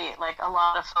to delete, like, a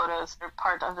lot of photos that are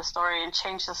part of the story and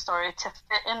change the story to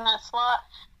fit in that slot,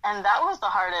 and that was the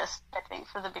hardest, I think,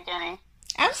 for the beginning.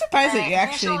 I'm surprised that you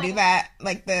actually do that,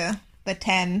 like the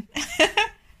 10.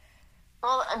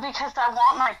 Well, because I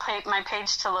want my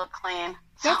page to look clean.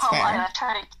 So That's fair. I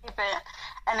try to keep it.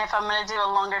 And if I'm going to do a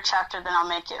longer chapter, then I'll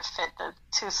make it fit the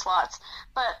 2 slots.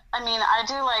 But, I mean, I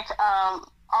do, like,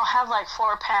 I'll have, like,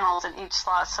 4 panels in each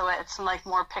slot, so it's, like,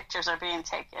 more pictures are being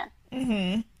taken.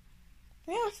 Yeah,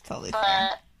 that's totally fair.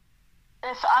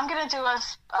 But if I'm going to do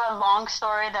a long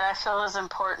story that I feel is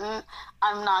important,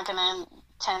 I'm not going to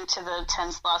tend to the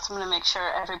 10 slots. I'm going to make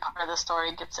sure every part of the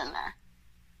story gets in there.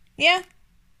 Yeah,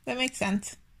 that makes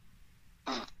sense.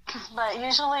 But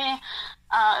usually,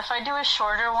 if I do a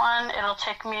shorter one, it'll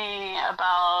take me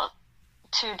about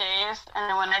 2 days. And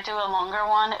then when I do a longer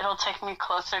one, it'll take me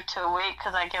closer to a week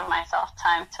because I give myself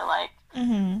time to, like,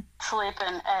 sleep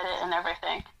and edit and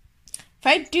everything. If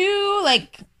I do,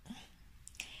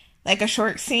 like a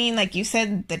short scene, like you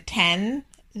said, the 10,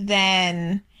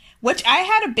 then... Which I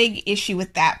had a big issue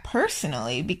with that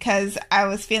personally because I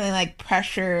was feeling like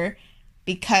pressure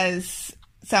because,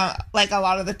 so, like, a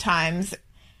lot of the times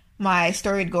my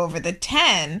story would go over the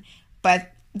 10,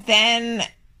 but then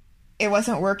it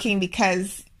wasn't working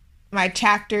because my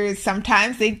chapters,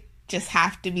 sometimes they just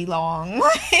have to be long.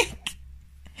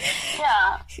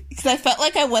 Yeah. Because I felt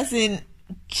like I wasn't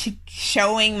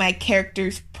showing my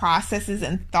characters' processes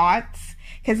and thoughts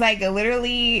Because, like,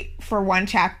 literally for one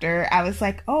chapter, I was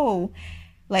like, oh,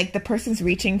 like, the person's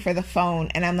reaching for the phone.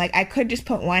 And I'm like, I could just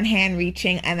put one hand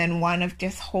reaching and then one of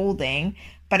just holding.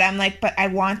 But I'm like, but I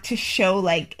want to show,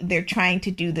 like, they're trying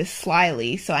to do this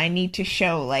slyly. So I need to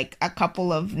show, like, a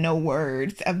couple of no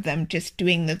words of them just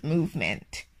doing the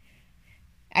movement.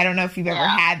 I don't know if you've ever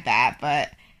had that,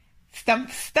 but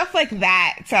stuff like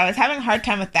that. So I was having a hard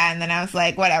time with that. And then I was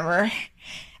like, whatever.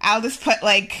 I'll just put,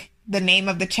 like, the name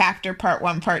of the chapter, part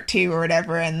 1, part 2, or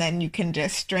whatever. And then you can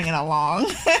just string it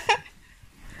along.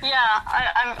 Yeah,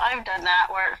 I've done that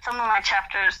where some of my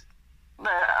chapters, the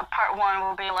part 1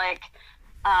 will be like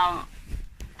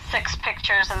 6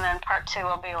 pictures, and then part 2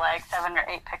 will be like 7 or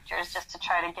 8 pictures, just to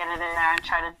try to get it in there and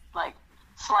try to like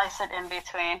slice it in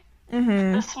between.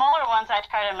 Mm-hmm. The smaller ones, I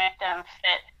try to make them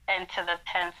fit into the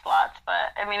 10 slots,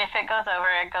 but I mean, if it goes over,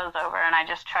 it goes over, and I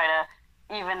just try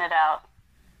to even it out.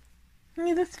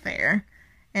 Yeah, that's fair.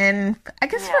 And I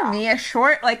guess for me, a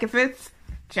short, like, if it's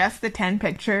just the 10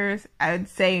 pictures, I would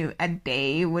say a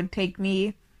day would take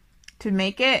me to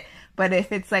make it. But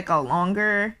if it's, like, a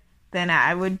longer, then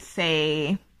I would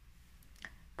say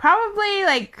probably,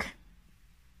 like,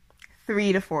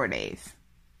 3 to 4 days.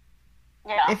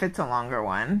 Yeah. If it's a longer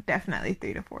one, definitely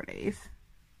 3 to 4 days.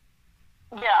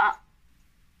 Yeah.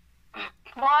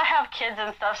 Well, I have kids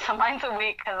and stuff, so mine's a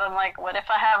week, because I'm like, what if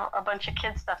I have a bunch of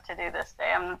kids stuff to do this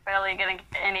day? I'm barely getting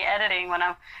any editing when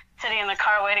I'm sitting in the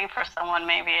car waiting for someone,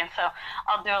 maybe, and so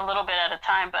I'll do a little bit at a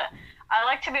time. But I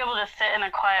like to be able to sit in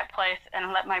a quiet place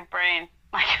and let my brain,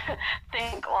 like,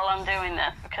 think while I'm doing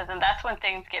this, because then that's when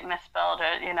things get misspelled,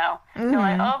 or, you know, you're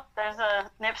like, oh, there's a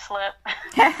nip slip.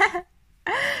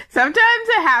 Sometimes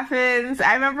it happens.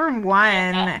 I remember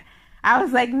one, I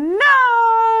was like,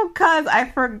 no, because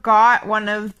I forgot one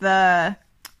of the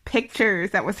pictures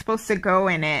that was supposed to go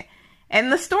in it.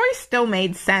 And the story still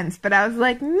made sense, but I was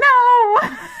like, no!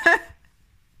 I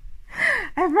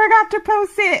forgot to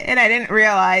post it. And I didn't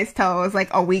realize till it was like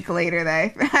a week later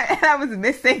that I was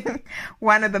missing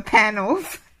one of the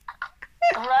panels.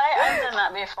 Right? I've done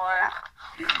that before.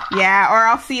 Yeah, or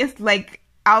I'll see it, like,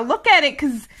 I'll look at it,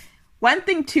 because one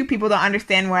thing, too, people don't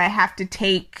understand where I have to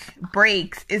take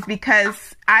breaks is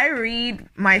because I read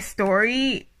my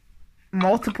story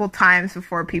multiple times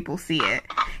before people see it.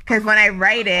 Because when I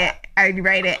write it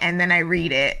and then I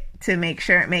read it to make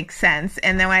sure it makes sense.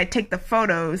 And then when I take the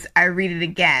photos, I read it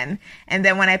again. And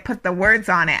then when I put the words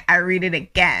on it, I read it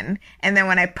again. And then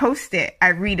when I post it, I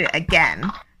read it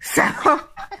again. So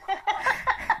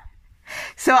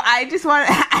I just want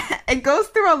it goes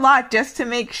through a lot just to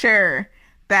make sure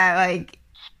that, like,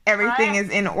 everything is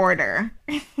in order.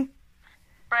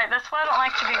 Right, that's why I don't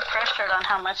like to be pressured on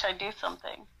how much I do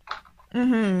something.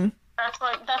 Mm-hmm. That's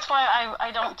why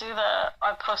I don't do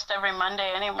I post every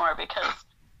Monday anymore, because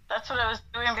that's what I was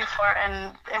doing before,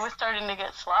 and it was starting to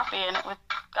get sloppy, and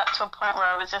got to a point where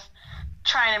I was just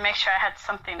trying to make sure I had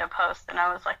something to post, and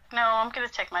I was like, no, I'm going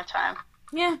to take my time.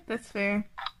 Yeah, that's fair.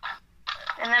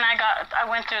 And then I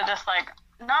went through this, like,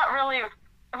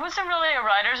 it wasn't really a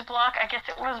writer's block. I guess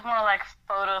it was more like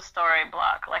photo story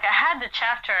block. Like, I had the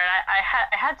chapter, and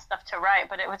I had stuff to write,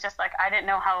 but it was just like I didn't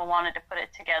know how I wanted to put it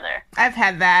together. I've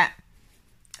had that.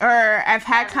 Or I've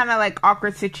had kind of like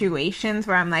awkward situations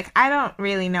where I'm like, I don't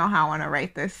really know how I want to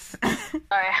write this.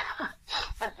 Sorry.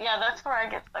 But yeah, that's where I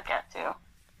get stuck at too.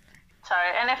 Sorry.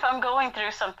 And if I'm going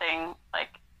through something like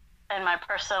in my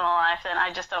personal life, then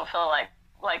I just don't feel like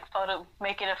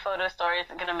making a photo story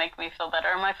isn't going to make me feel better.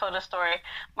 My photo story,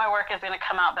 my work is going to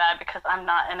come out bad because I'm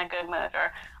not in a good mood,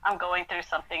 or I'm going through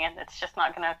something and it's just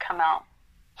not going to come out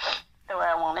the way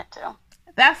I want it to.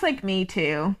 That's like me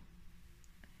too.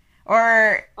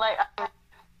 Or like,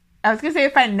 I was going to say,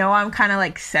 if I know I'm kind of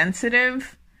like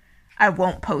sensitive, I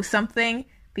won't post something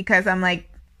because I'm like,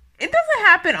 it doesn't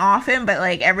happen often, but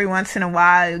like every once in a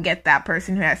while you get that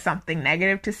person who has something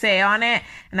negative to say on it.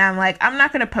 And I'm like, I'm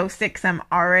not going to post it because I'm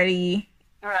already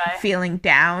feeling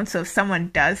down. So if someone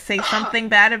does say something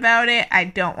bad about it, I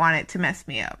don't want it to mess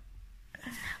me up.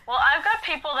 Well, I've got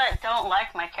people that don't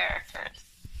like my characters.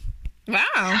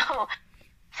 Wow.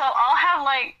 So I'll have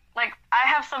like I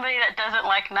have somebody that doesn't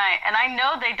like Night, and I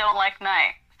know they don't like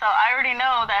Night. So I already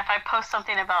know that if I post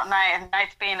something about Night, and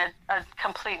Night's being a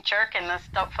complete jerk in this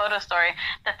photo story,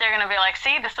 that they're going to be like,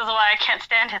 see, this is why I can't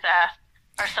stand his ass,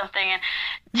 or something. And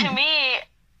to me,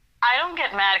 I don't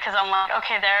get mad because I'm like,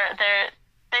 okay,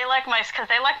 they like because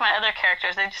they like my other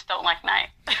characters, they just don't like Night.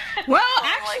 Well,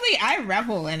 actually, I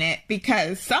revel in it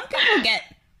because some people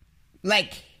get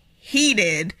like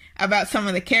heated about some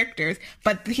of the characters,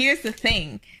 but here's the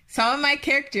thing. Some of my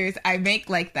characters I make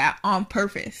like that on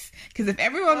purpose. Because if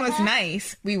everyone was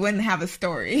nice, we wouldn't have a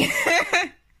story.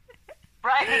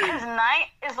 Right, because Knight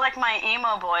is like my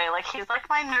emo boy. Like, he's like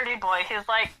my nerdy boy. He's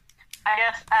like, I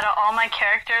guess out of all my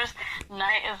characters,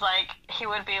 Knight is like, he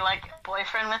would be like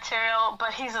boyfriend material,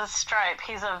 but he's a Stripe.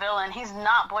 He's a villain. He's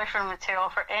not boyfriend material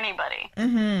for anybody.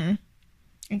 Mm-hmm.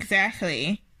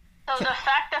 Exactly. So the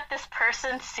fact that this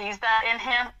person sees that in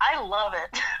him, I love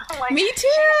it. Like, Me too.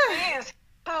 She sees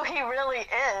who he really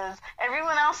is.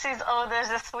 Everyone else sees, oh, there's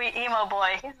this sweet emo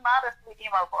boy. He's not a sweet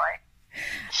emo boy.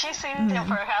 She sees him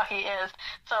for how he is.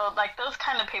 So, like, those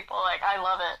kind of people, like, I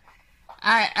love it.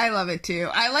 I love it too.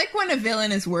 I like when a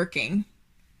villain is working.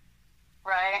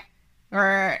 Right?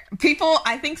 Or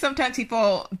I think sometimes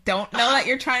people don't know that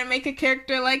you're trying to make a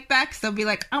character like that, because they'll be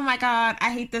like, oh my god,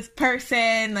 I hate this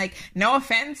person. Like, no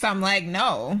offense. I'm like,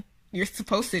 no, you're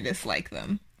supposed to dislike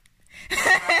them.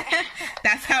 Right.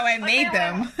 That's how I made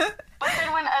them. But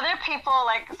then when other people,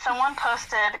 like, someone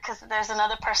posted, because there's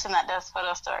another person that does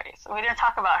photo stories. We didn't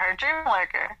talk about her,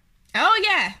 Dreamlurker. Oh,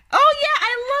 yeah. Oh, yeah,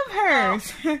 I love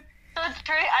hers. So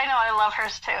I know, I love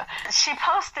hers, too. She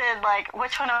posted, like,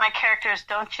 which one of my characters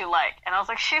don't you like? And I was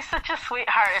like, she's such a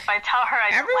sweetheart. If I tell her I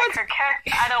don't like her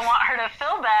character, I don't want her to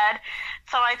feel bad.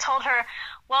 So I told her,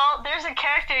 well, there's a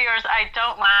character of yours I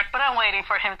don't like, but I'm waiting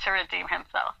for him to redeem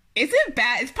himself. Is it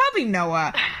bad? It's probably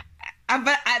Noah.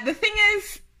 But the thing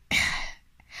is,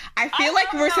 I feel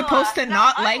like we're supposed to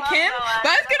not like him. Noah. But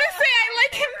I was going to say I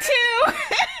like him too.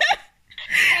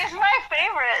 He's my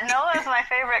favorite. Noah's my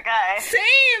favorite guy.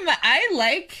 Same. I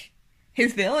like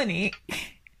his villainy.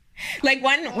 Like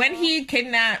when he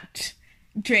kidnapped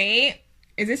Dre.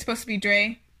 Is it supposed to be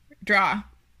Dre? Draw.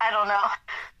 I don't know.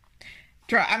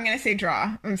 Draw. I'm going to say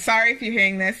Draw. I'm sorry if you're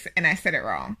hearing this and I said it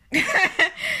wrong.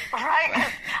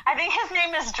 Right. I think his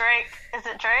name is Drake. Is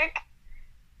it Drake?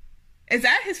 Is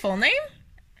that his full name?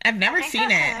 I've never seen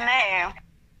it. His name.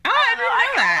 Oh, I didn't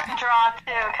know that. Draw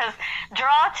too, because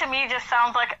Draw to me just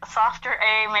sounds like a softer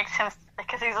A makes him,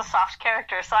 because he's a soft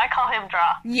character, so I call him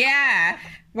Draw. Yeah.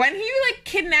 When he like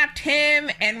kidnapped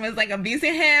him and was like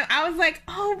abusing him, I was like,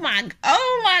 oh my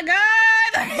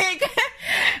god, like,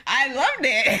 I loved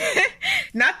it.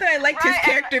 Not that I liked his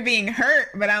character being hurt,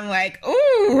 but I'm like,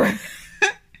 ooh.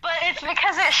 But it's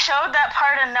because it showed that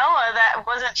part of Noah that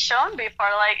wasn't shown before.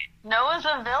 Like, Noah's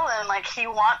a villain. Like, he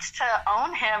wants to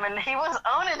own him, and he was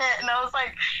owning it. And I was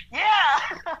like, yeah.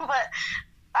 But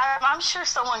I'm sure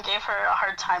someone gave her a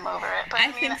hard time over it. But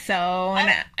I think so.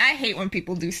 And I hate when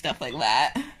people do stuff like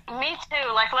that. Me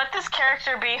too. Like, let this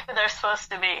character be who they're supposed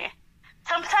to be.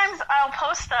 Sometimes I'll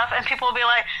post stuff, and people will be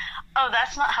like, oh,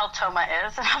 that's not how Toma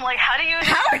is. And I'm like, how do you know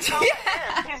how Toma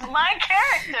is? He's my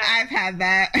character. I've had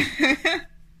that.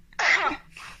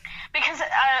 Because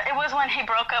it was when he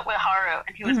broke up with Haru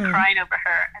and he was crying over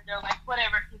her, and they're like,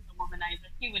 whatever, he's a womanizer,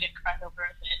 he wouldn't cry over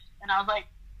a bitch. And I was like,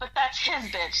 but that's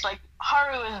his bitch. Like,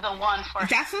 Haru is the one for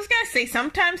That's what I was gonna say.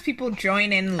 Sometimes people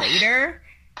join in later,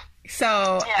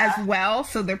 so as well,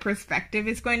 so their perspective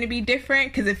is going to be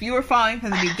different. Because if you were following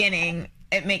from the beginning,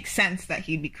 it makes sense that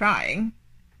he'd be crying.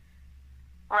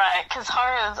 Right, because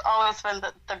Haru has always been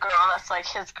the girl that's like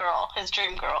his girl, his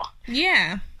dream girl.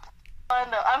 Yeah.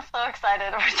 I'm so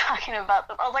excited we're talking about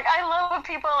this. I was like, I love when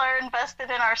people are invested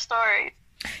in our stories.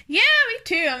 Yeah, me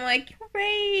too. I'm like,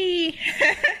 hooray!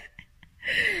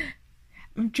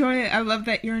 I love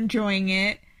that you're enjoying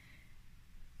it.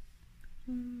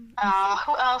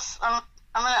 Who else? I'm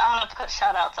gonna put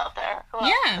shout outs out there. Who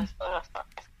else does photo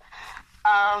stories?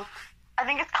 I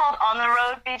think it's called On the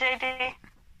Road BJD.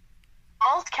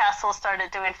 All's Castle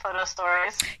started doing photo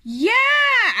stories. Yeah,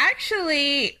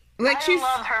 actually. Like, I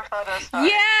love her photo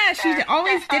stories. Yeah, she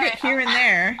always did it here and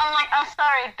there. I'm like, I'm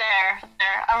sorry, there.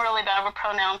 I'm really bad with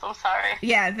pronouns, I'm sorry.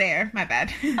 Yeah, there, my bad.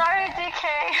 Sorry, DK,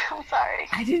 I'm sorry.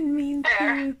 I didn't mean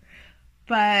to.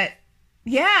 But,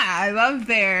 yeah, I love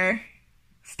their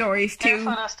stories, too. Their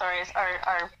photo stories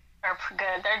are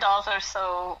good. Their dolls are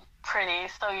so pretty,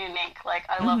 so unique. Like,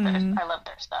 I love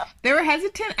their stuff. They were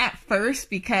hesitant at first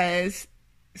because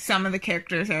some of the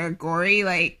characters are gory.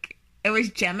 Like, it was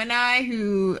Gemini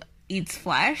who eats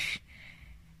flesh.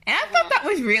 And I thought that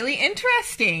was really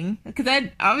interesting because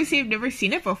I obviously have never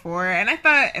seen it before. And I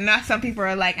thought, and now some people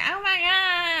are like, oh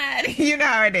my god, you know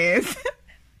how it is.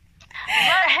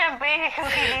 Let him be who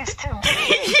he needs to be.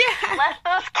 Yeah. Let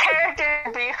those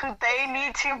characters be who they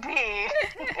need to be.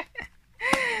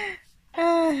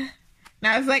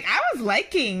 Now, I was like, I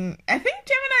think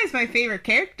Gemini's my favorite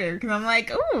character, because I'm like,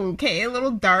 oh, okay, a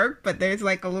little dark, but there's,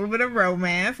 like, a little bit of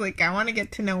romance. Like, I want to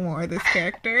get to know more of this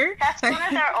character. That's one of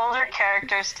their older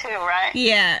characters, too, right?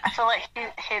 Yeah. I feel like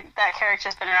that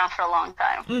character's been around for a long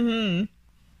time. Mm-hmm.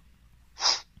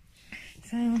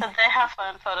 So they have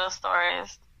fun photo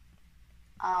stories.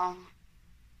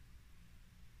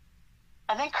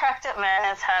 I think Cracked Up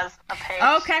Madness has a page.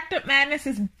 Oh, Cracked Up Madness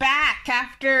is back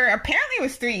after, apparently it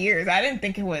was 3 years. I didn't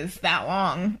think it was that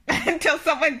long until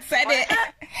someone said it.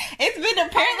 It's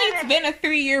been a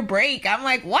 3-year break. I'm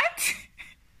like, what?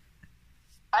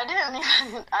 I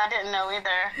didn't know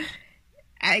either.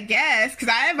 I guess, because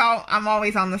I'm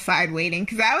always on the side waiting,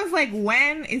 because I was like,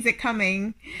 when is it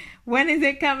coming? When is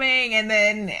it coming? And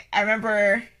then I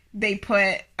remember they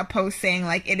put a post saying,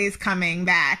 like, it is coming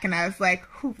back, and I was like,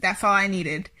 whew, that's all I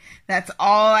needed. That's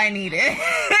all I needed.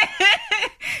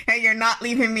 And you're not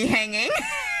leaving me hanging.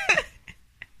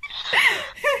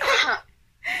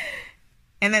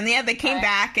 And then, yeah, they came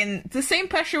back, and the same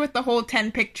pressure with the whole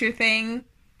 10-picture thing.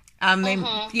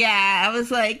 Yeah, I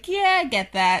was like, yeah, I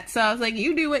get that. So I was like,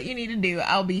 you do what you need to do.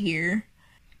 I'll be here.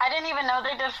 I didn't even know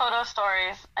they did photo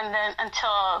stories, and then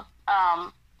until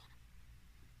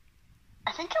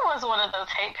I think it was one of those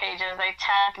hate pages. They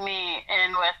tagged me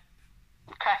in with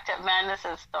Cracked Up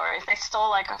Madness's stories. They stole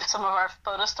like some of our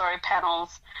photo story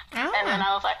panels, and then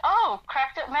I was like, oh,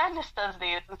 Cracked Up Madness does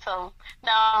these, and so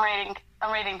now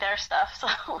I'm reading their stuff.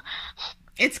 So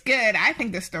it's good. I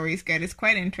think the story's good. It's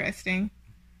quite interesting.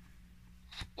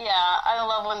 Yeah, I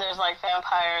love when there's like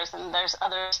vampires and there's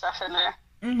other stuff in there.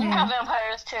 You have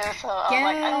vampires too, so I'm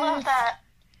like, I love that.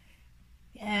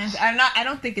 Yes, I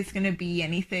don't think it's gonna be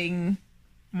anything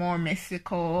more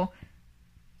mystical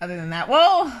other than that.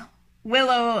 Well,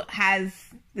 Willow has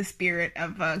the spirit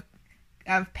of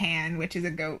Pan, which is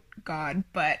a goat god,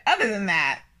 but other than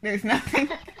that, there's nothing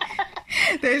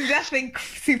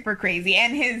super crazy,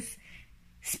 and his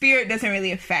spirit doesn't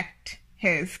really affect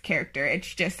his character. It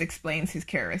just explains his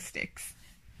characteristics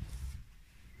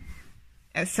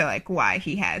as to like why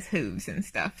he has hooves and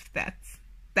stuff.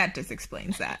 That just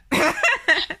explains that.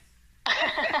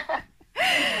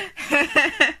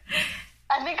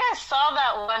 I think I saw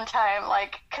that one time,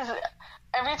 like, because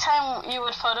every time you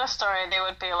would photo story, they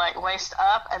would be like waist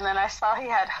up, and then I saw he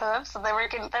had hooves, so they were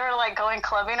like going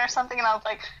clubbing or something, and I was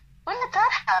like, when did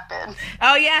that happen?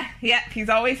 Oh yeah, he's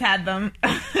always had them.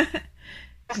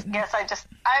 Yes,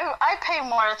 I pay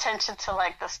more attention to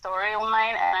like the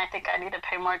storyline, and I think I need to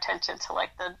pay more attention to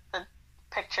like the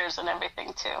pictures and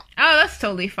everything too. Oh, that's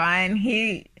totally fine.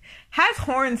 He has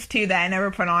horns too that I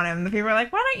never put on him. The people are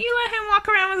like, why don't you let him walk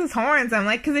around with his horns? I'm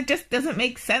like, because it just doesn't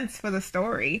make sense for the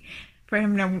story for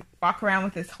him to walk around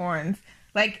with his horns.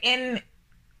 Like in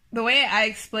the way I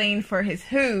explained for his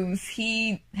hooves,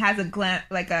 he has a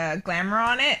glamour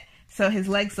on it, so his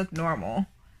legs look normal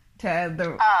to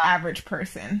the average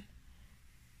person.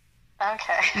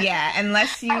 Okay. Yeah,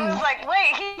 unless you... I was like,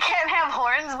 wait, he can't have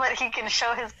horns, but he can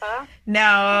show his hooves?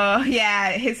 No,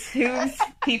 yeah, his hooves,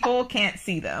 people can't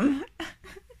see them.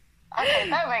 Okay,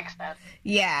 that makes sense.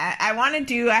 Yeah,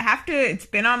 it's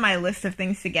been on my list of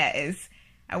things to get, is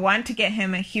I want to get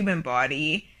him a human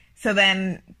body, so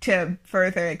then to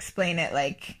further explain it,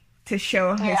 like, to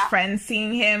show his friends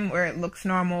seeing him where it looks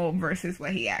normal versus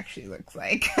what he actually looks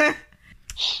like.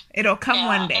 It'll come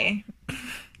one day.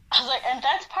 I was like, and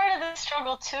that's part of the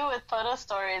struggle too with photo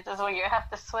stories, is when you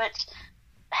have to switch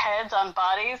heads on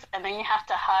bodies, and then you have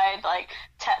to hide like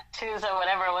tattoos or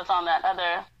whatever was on that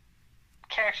other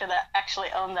character that actually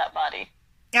owned that body.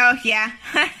 Oh yeah,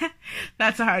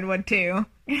 that's a hard one too.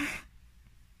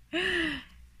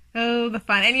 Oh, the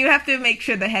fun, and you have to make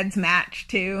sure the heads match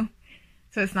too,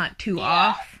 so it's not too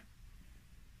off.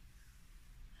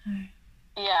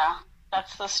 Yeah,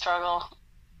 that's the struggle.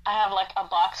 I have like a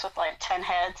box with like 10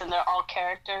 heads, and they're all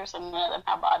characters, and none of them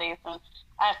have bodies, and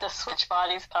I have to switch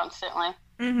bodies constantly.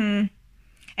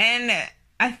 And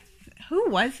who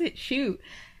was it? Shoot,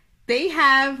 they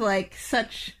have like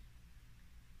such.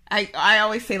 I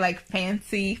always say like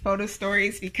fancy photo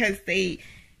stories because they're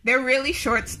really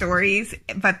short stories,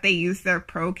 but they use their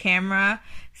pro camera,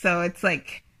 so it's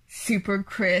like super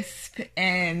crisp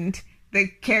and the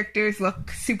characters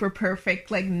look super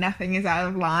perfect, like nothing is out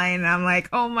of line. And I'm like,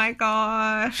 oh my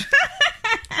gosh.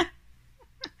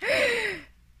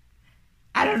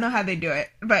 I don't know how they do it,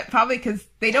 but probably because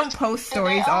they don't post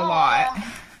stories a lot.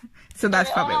 So that's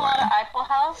probably why. Do they own a lot of Apple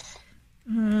House?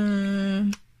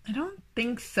 I don't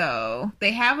think so.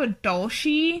 They have a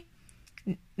Dolce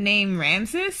named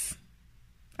Ramses.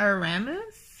 Or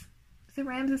Ramus? Is it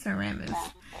Ramses or Ramus?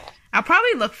 I'll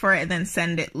probably look for it and then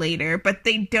send it later, but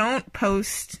they don't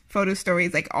post photo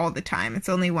stories like all the time. It's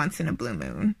only once in a blue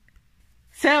moon.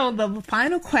 So the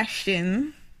final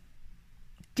question,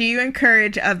 do you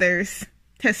encourage others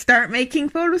to start making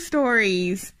photo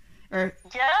stories? Yes,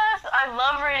 I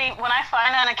love reading. When I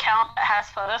find an account that has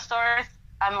photo stories,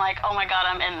 I'm like, oh my god,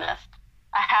 I'm in this.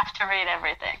 I have to read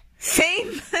everything.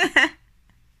 Same.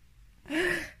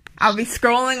 I'll be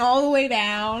scrolling all the way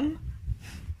down.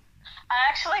 I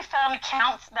actually found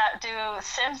accounts that do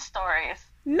Sim stories.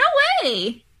 No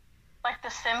way! Like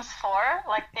The Sims 4,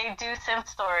 like they do Sim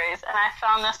stories, and I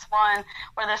found this one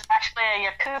where there's actually a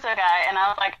Yakuza guy, and I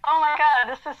was like, oh my god,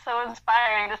 this is so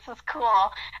inspiring, this is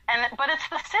cool. But it's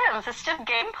The Sims, it's just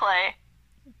gameplay.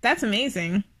 That's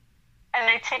amazing. And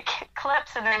they take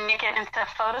clips and they make it into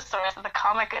photo stories of the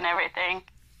comic and everything.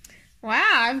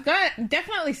 Wow,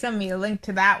 definitely send me a link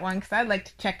to that one because I'd like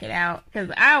to check it out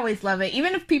because I always love it.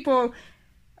 Even if people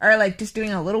are like just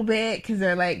doing a little bit because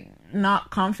they're like not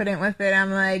confident with it,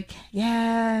 I'm like,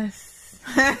 yes.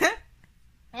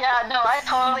 Yeah, no, I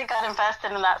totally got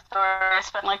invested in that story. I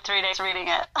spent like 3 days reading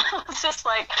it. It's just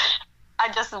like,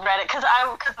 I just read it because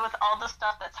with all the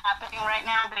stuff that's happening right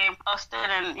now being posted,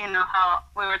 and you know how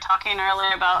we were talking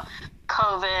earlier about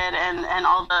COVID and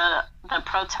all the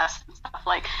protests and stuff,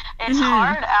 like it's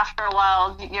hard after a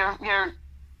while.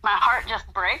 My heart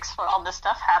just breaks for all this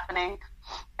stuff happening,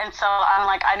 and so I'm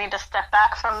like, I need to step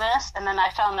back from this. And then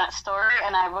I found that story,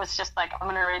 and I was just like, I'm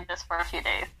gonna read this for a few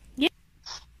days. Yeah.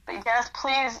 But yes,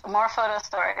 please, more photo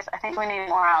stories. I think we need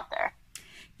more out there.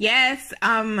 Yes.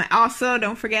 Also,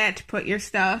 don't forget to put your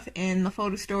stuff in the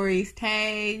photo stories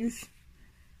tags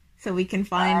so we can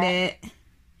find it.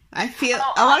 I feel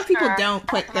a lot of people don't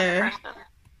put their.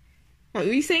 What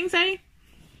were you saying, Sadie?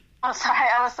 Oh, sorry.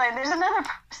 I was saying there's another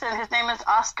person. His name is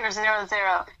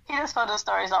Oscar00. He does photo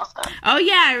stories also. Oh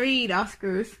yeah, I read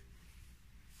Oscars.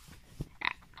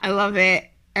 I love it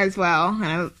as well.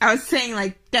 And I was saying,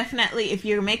 like, definitely if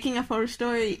you're making a photo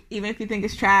story, even if you think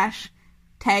it's trash,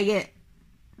 tag it.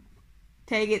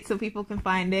 Tag it so people can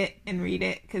find it and read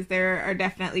it, because there are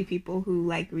definitely people who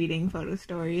like reading photo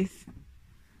stories.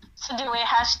 So do we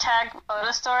hashtag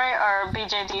photo story or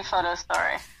BJD photo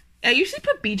story? I usually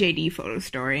put BJD photo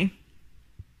story.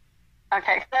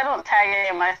 Okay, because I don't tag any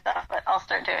of my stuff, but I'll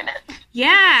start doing it.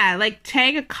 Yeah, like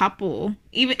tag a couple.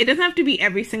 Even it doesn't have to be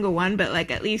every single one, but like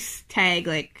at least tag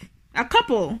like a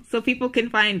couple so people can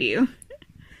find you.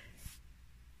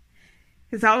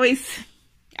 Because always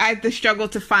I have the struggle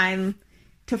to find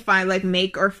like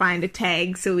make or find a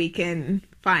tag so we can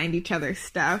find each other's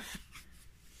stuff.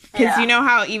 Because you know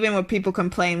how even when people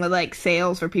complain with like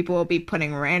sales where people will be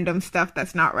putting random stuff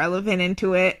that's not relevant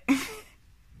into it. Oh,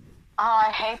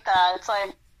 I hate that. It's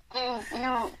like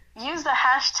you use the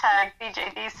hashtag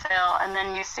BJD sale and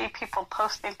then you see people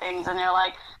posting things and you're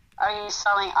like, are you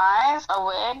selling eyes, a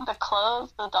wig, the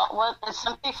clothes, the doll? What is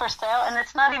something for sale? And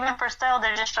it's not even for sale.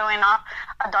 They're just showing off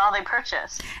a doll they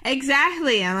purchased.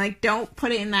 Exactly. I'm like, don't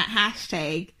put it in that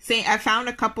hashtag. See, I found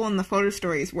a couple in the photo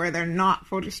stories where they're not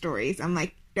photo stories. I'm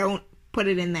like, don't put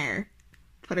it in there.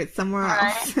 Put it somewhere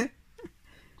else.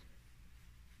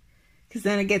 Because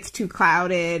then it gets too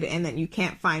clouded and then you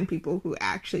can't find people who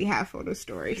actually have photo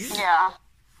stories. Yeah.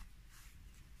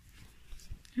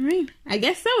 All right. I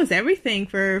guess that was everything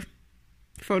for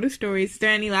photo stories. Is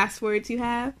there any last words you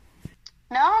have?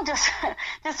 No, just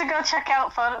to go check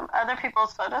out other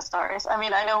people's photo stories. I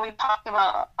mean, I know we talked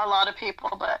about a lot of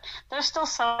people, but there's still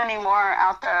so many more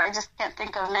out there. I just can't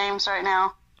think of names right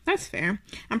now. That's fair.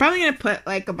 I'm probably going to put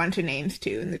like a bunch of names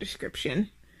too in the description.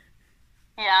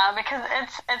 Yeah, because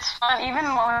it's fun. Even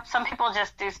when some people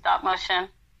just do stop motion.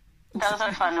 Those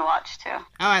are fun to watch too. Oh,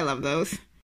 I love those.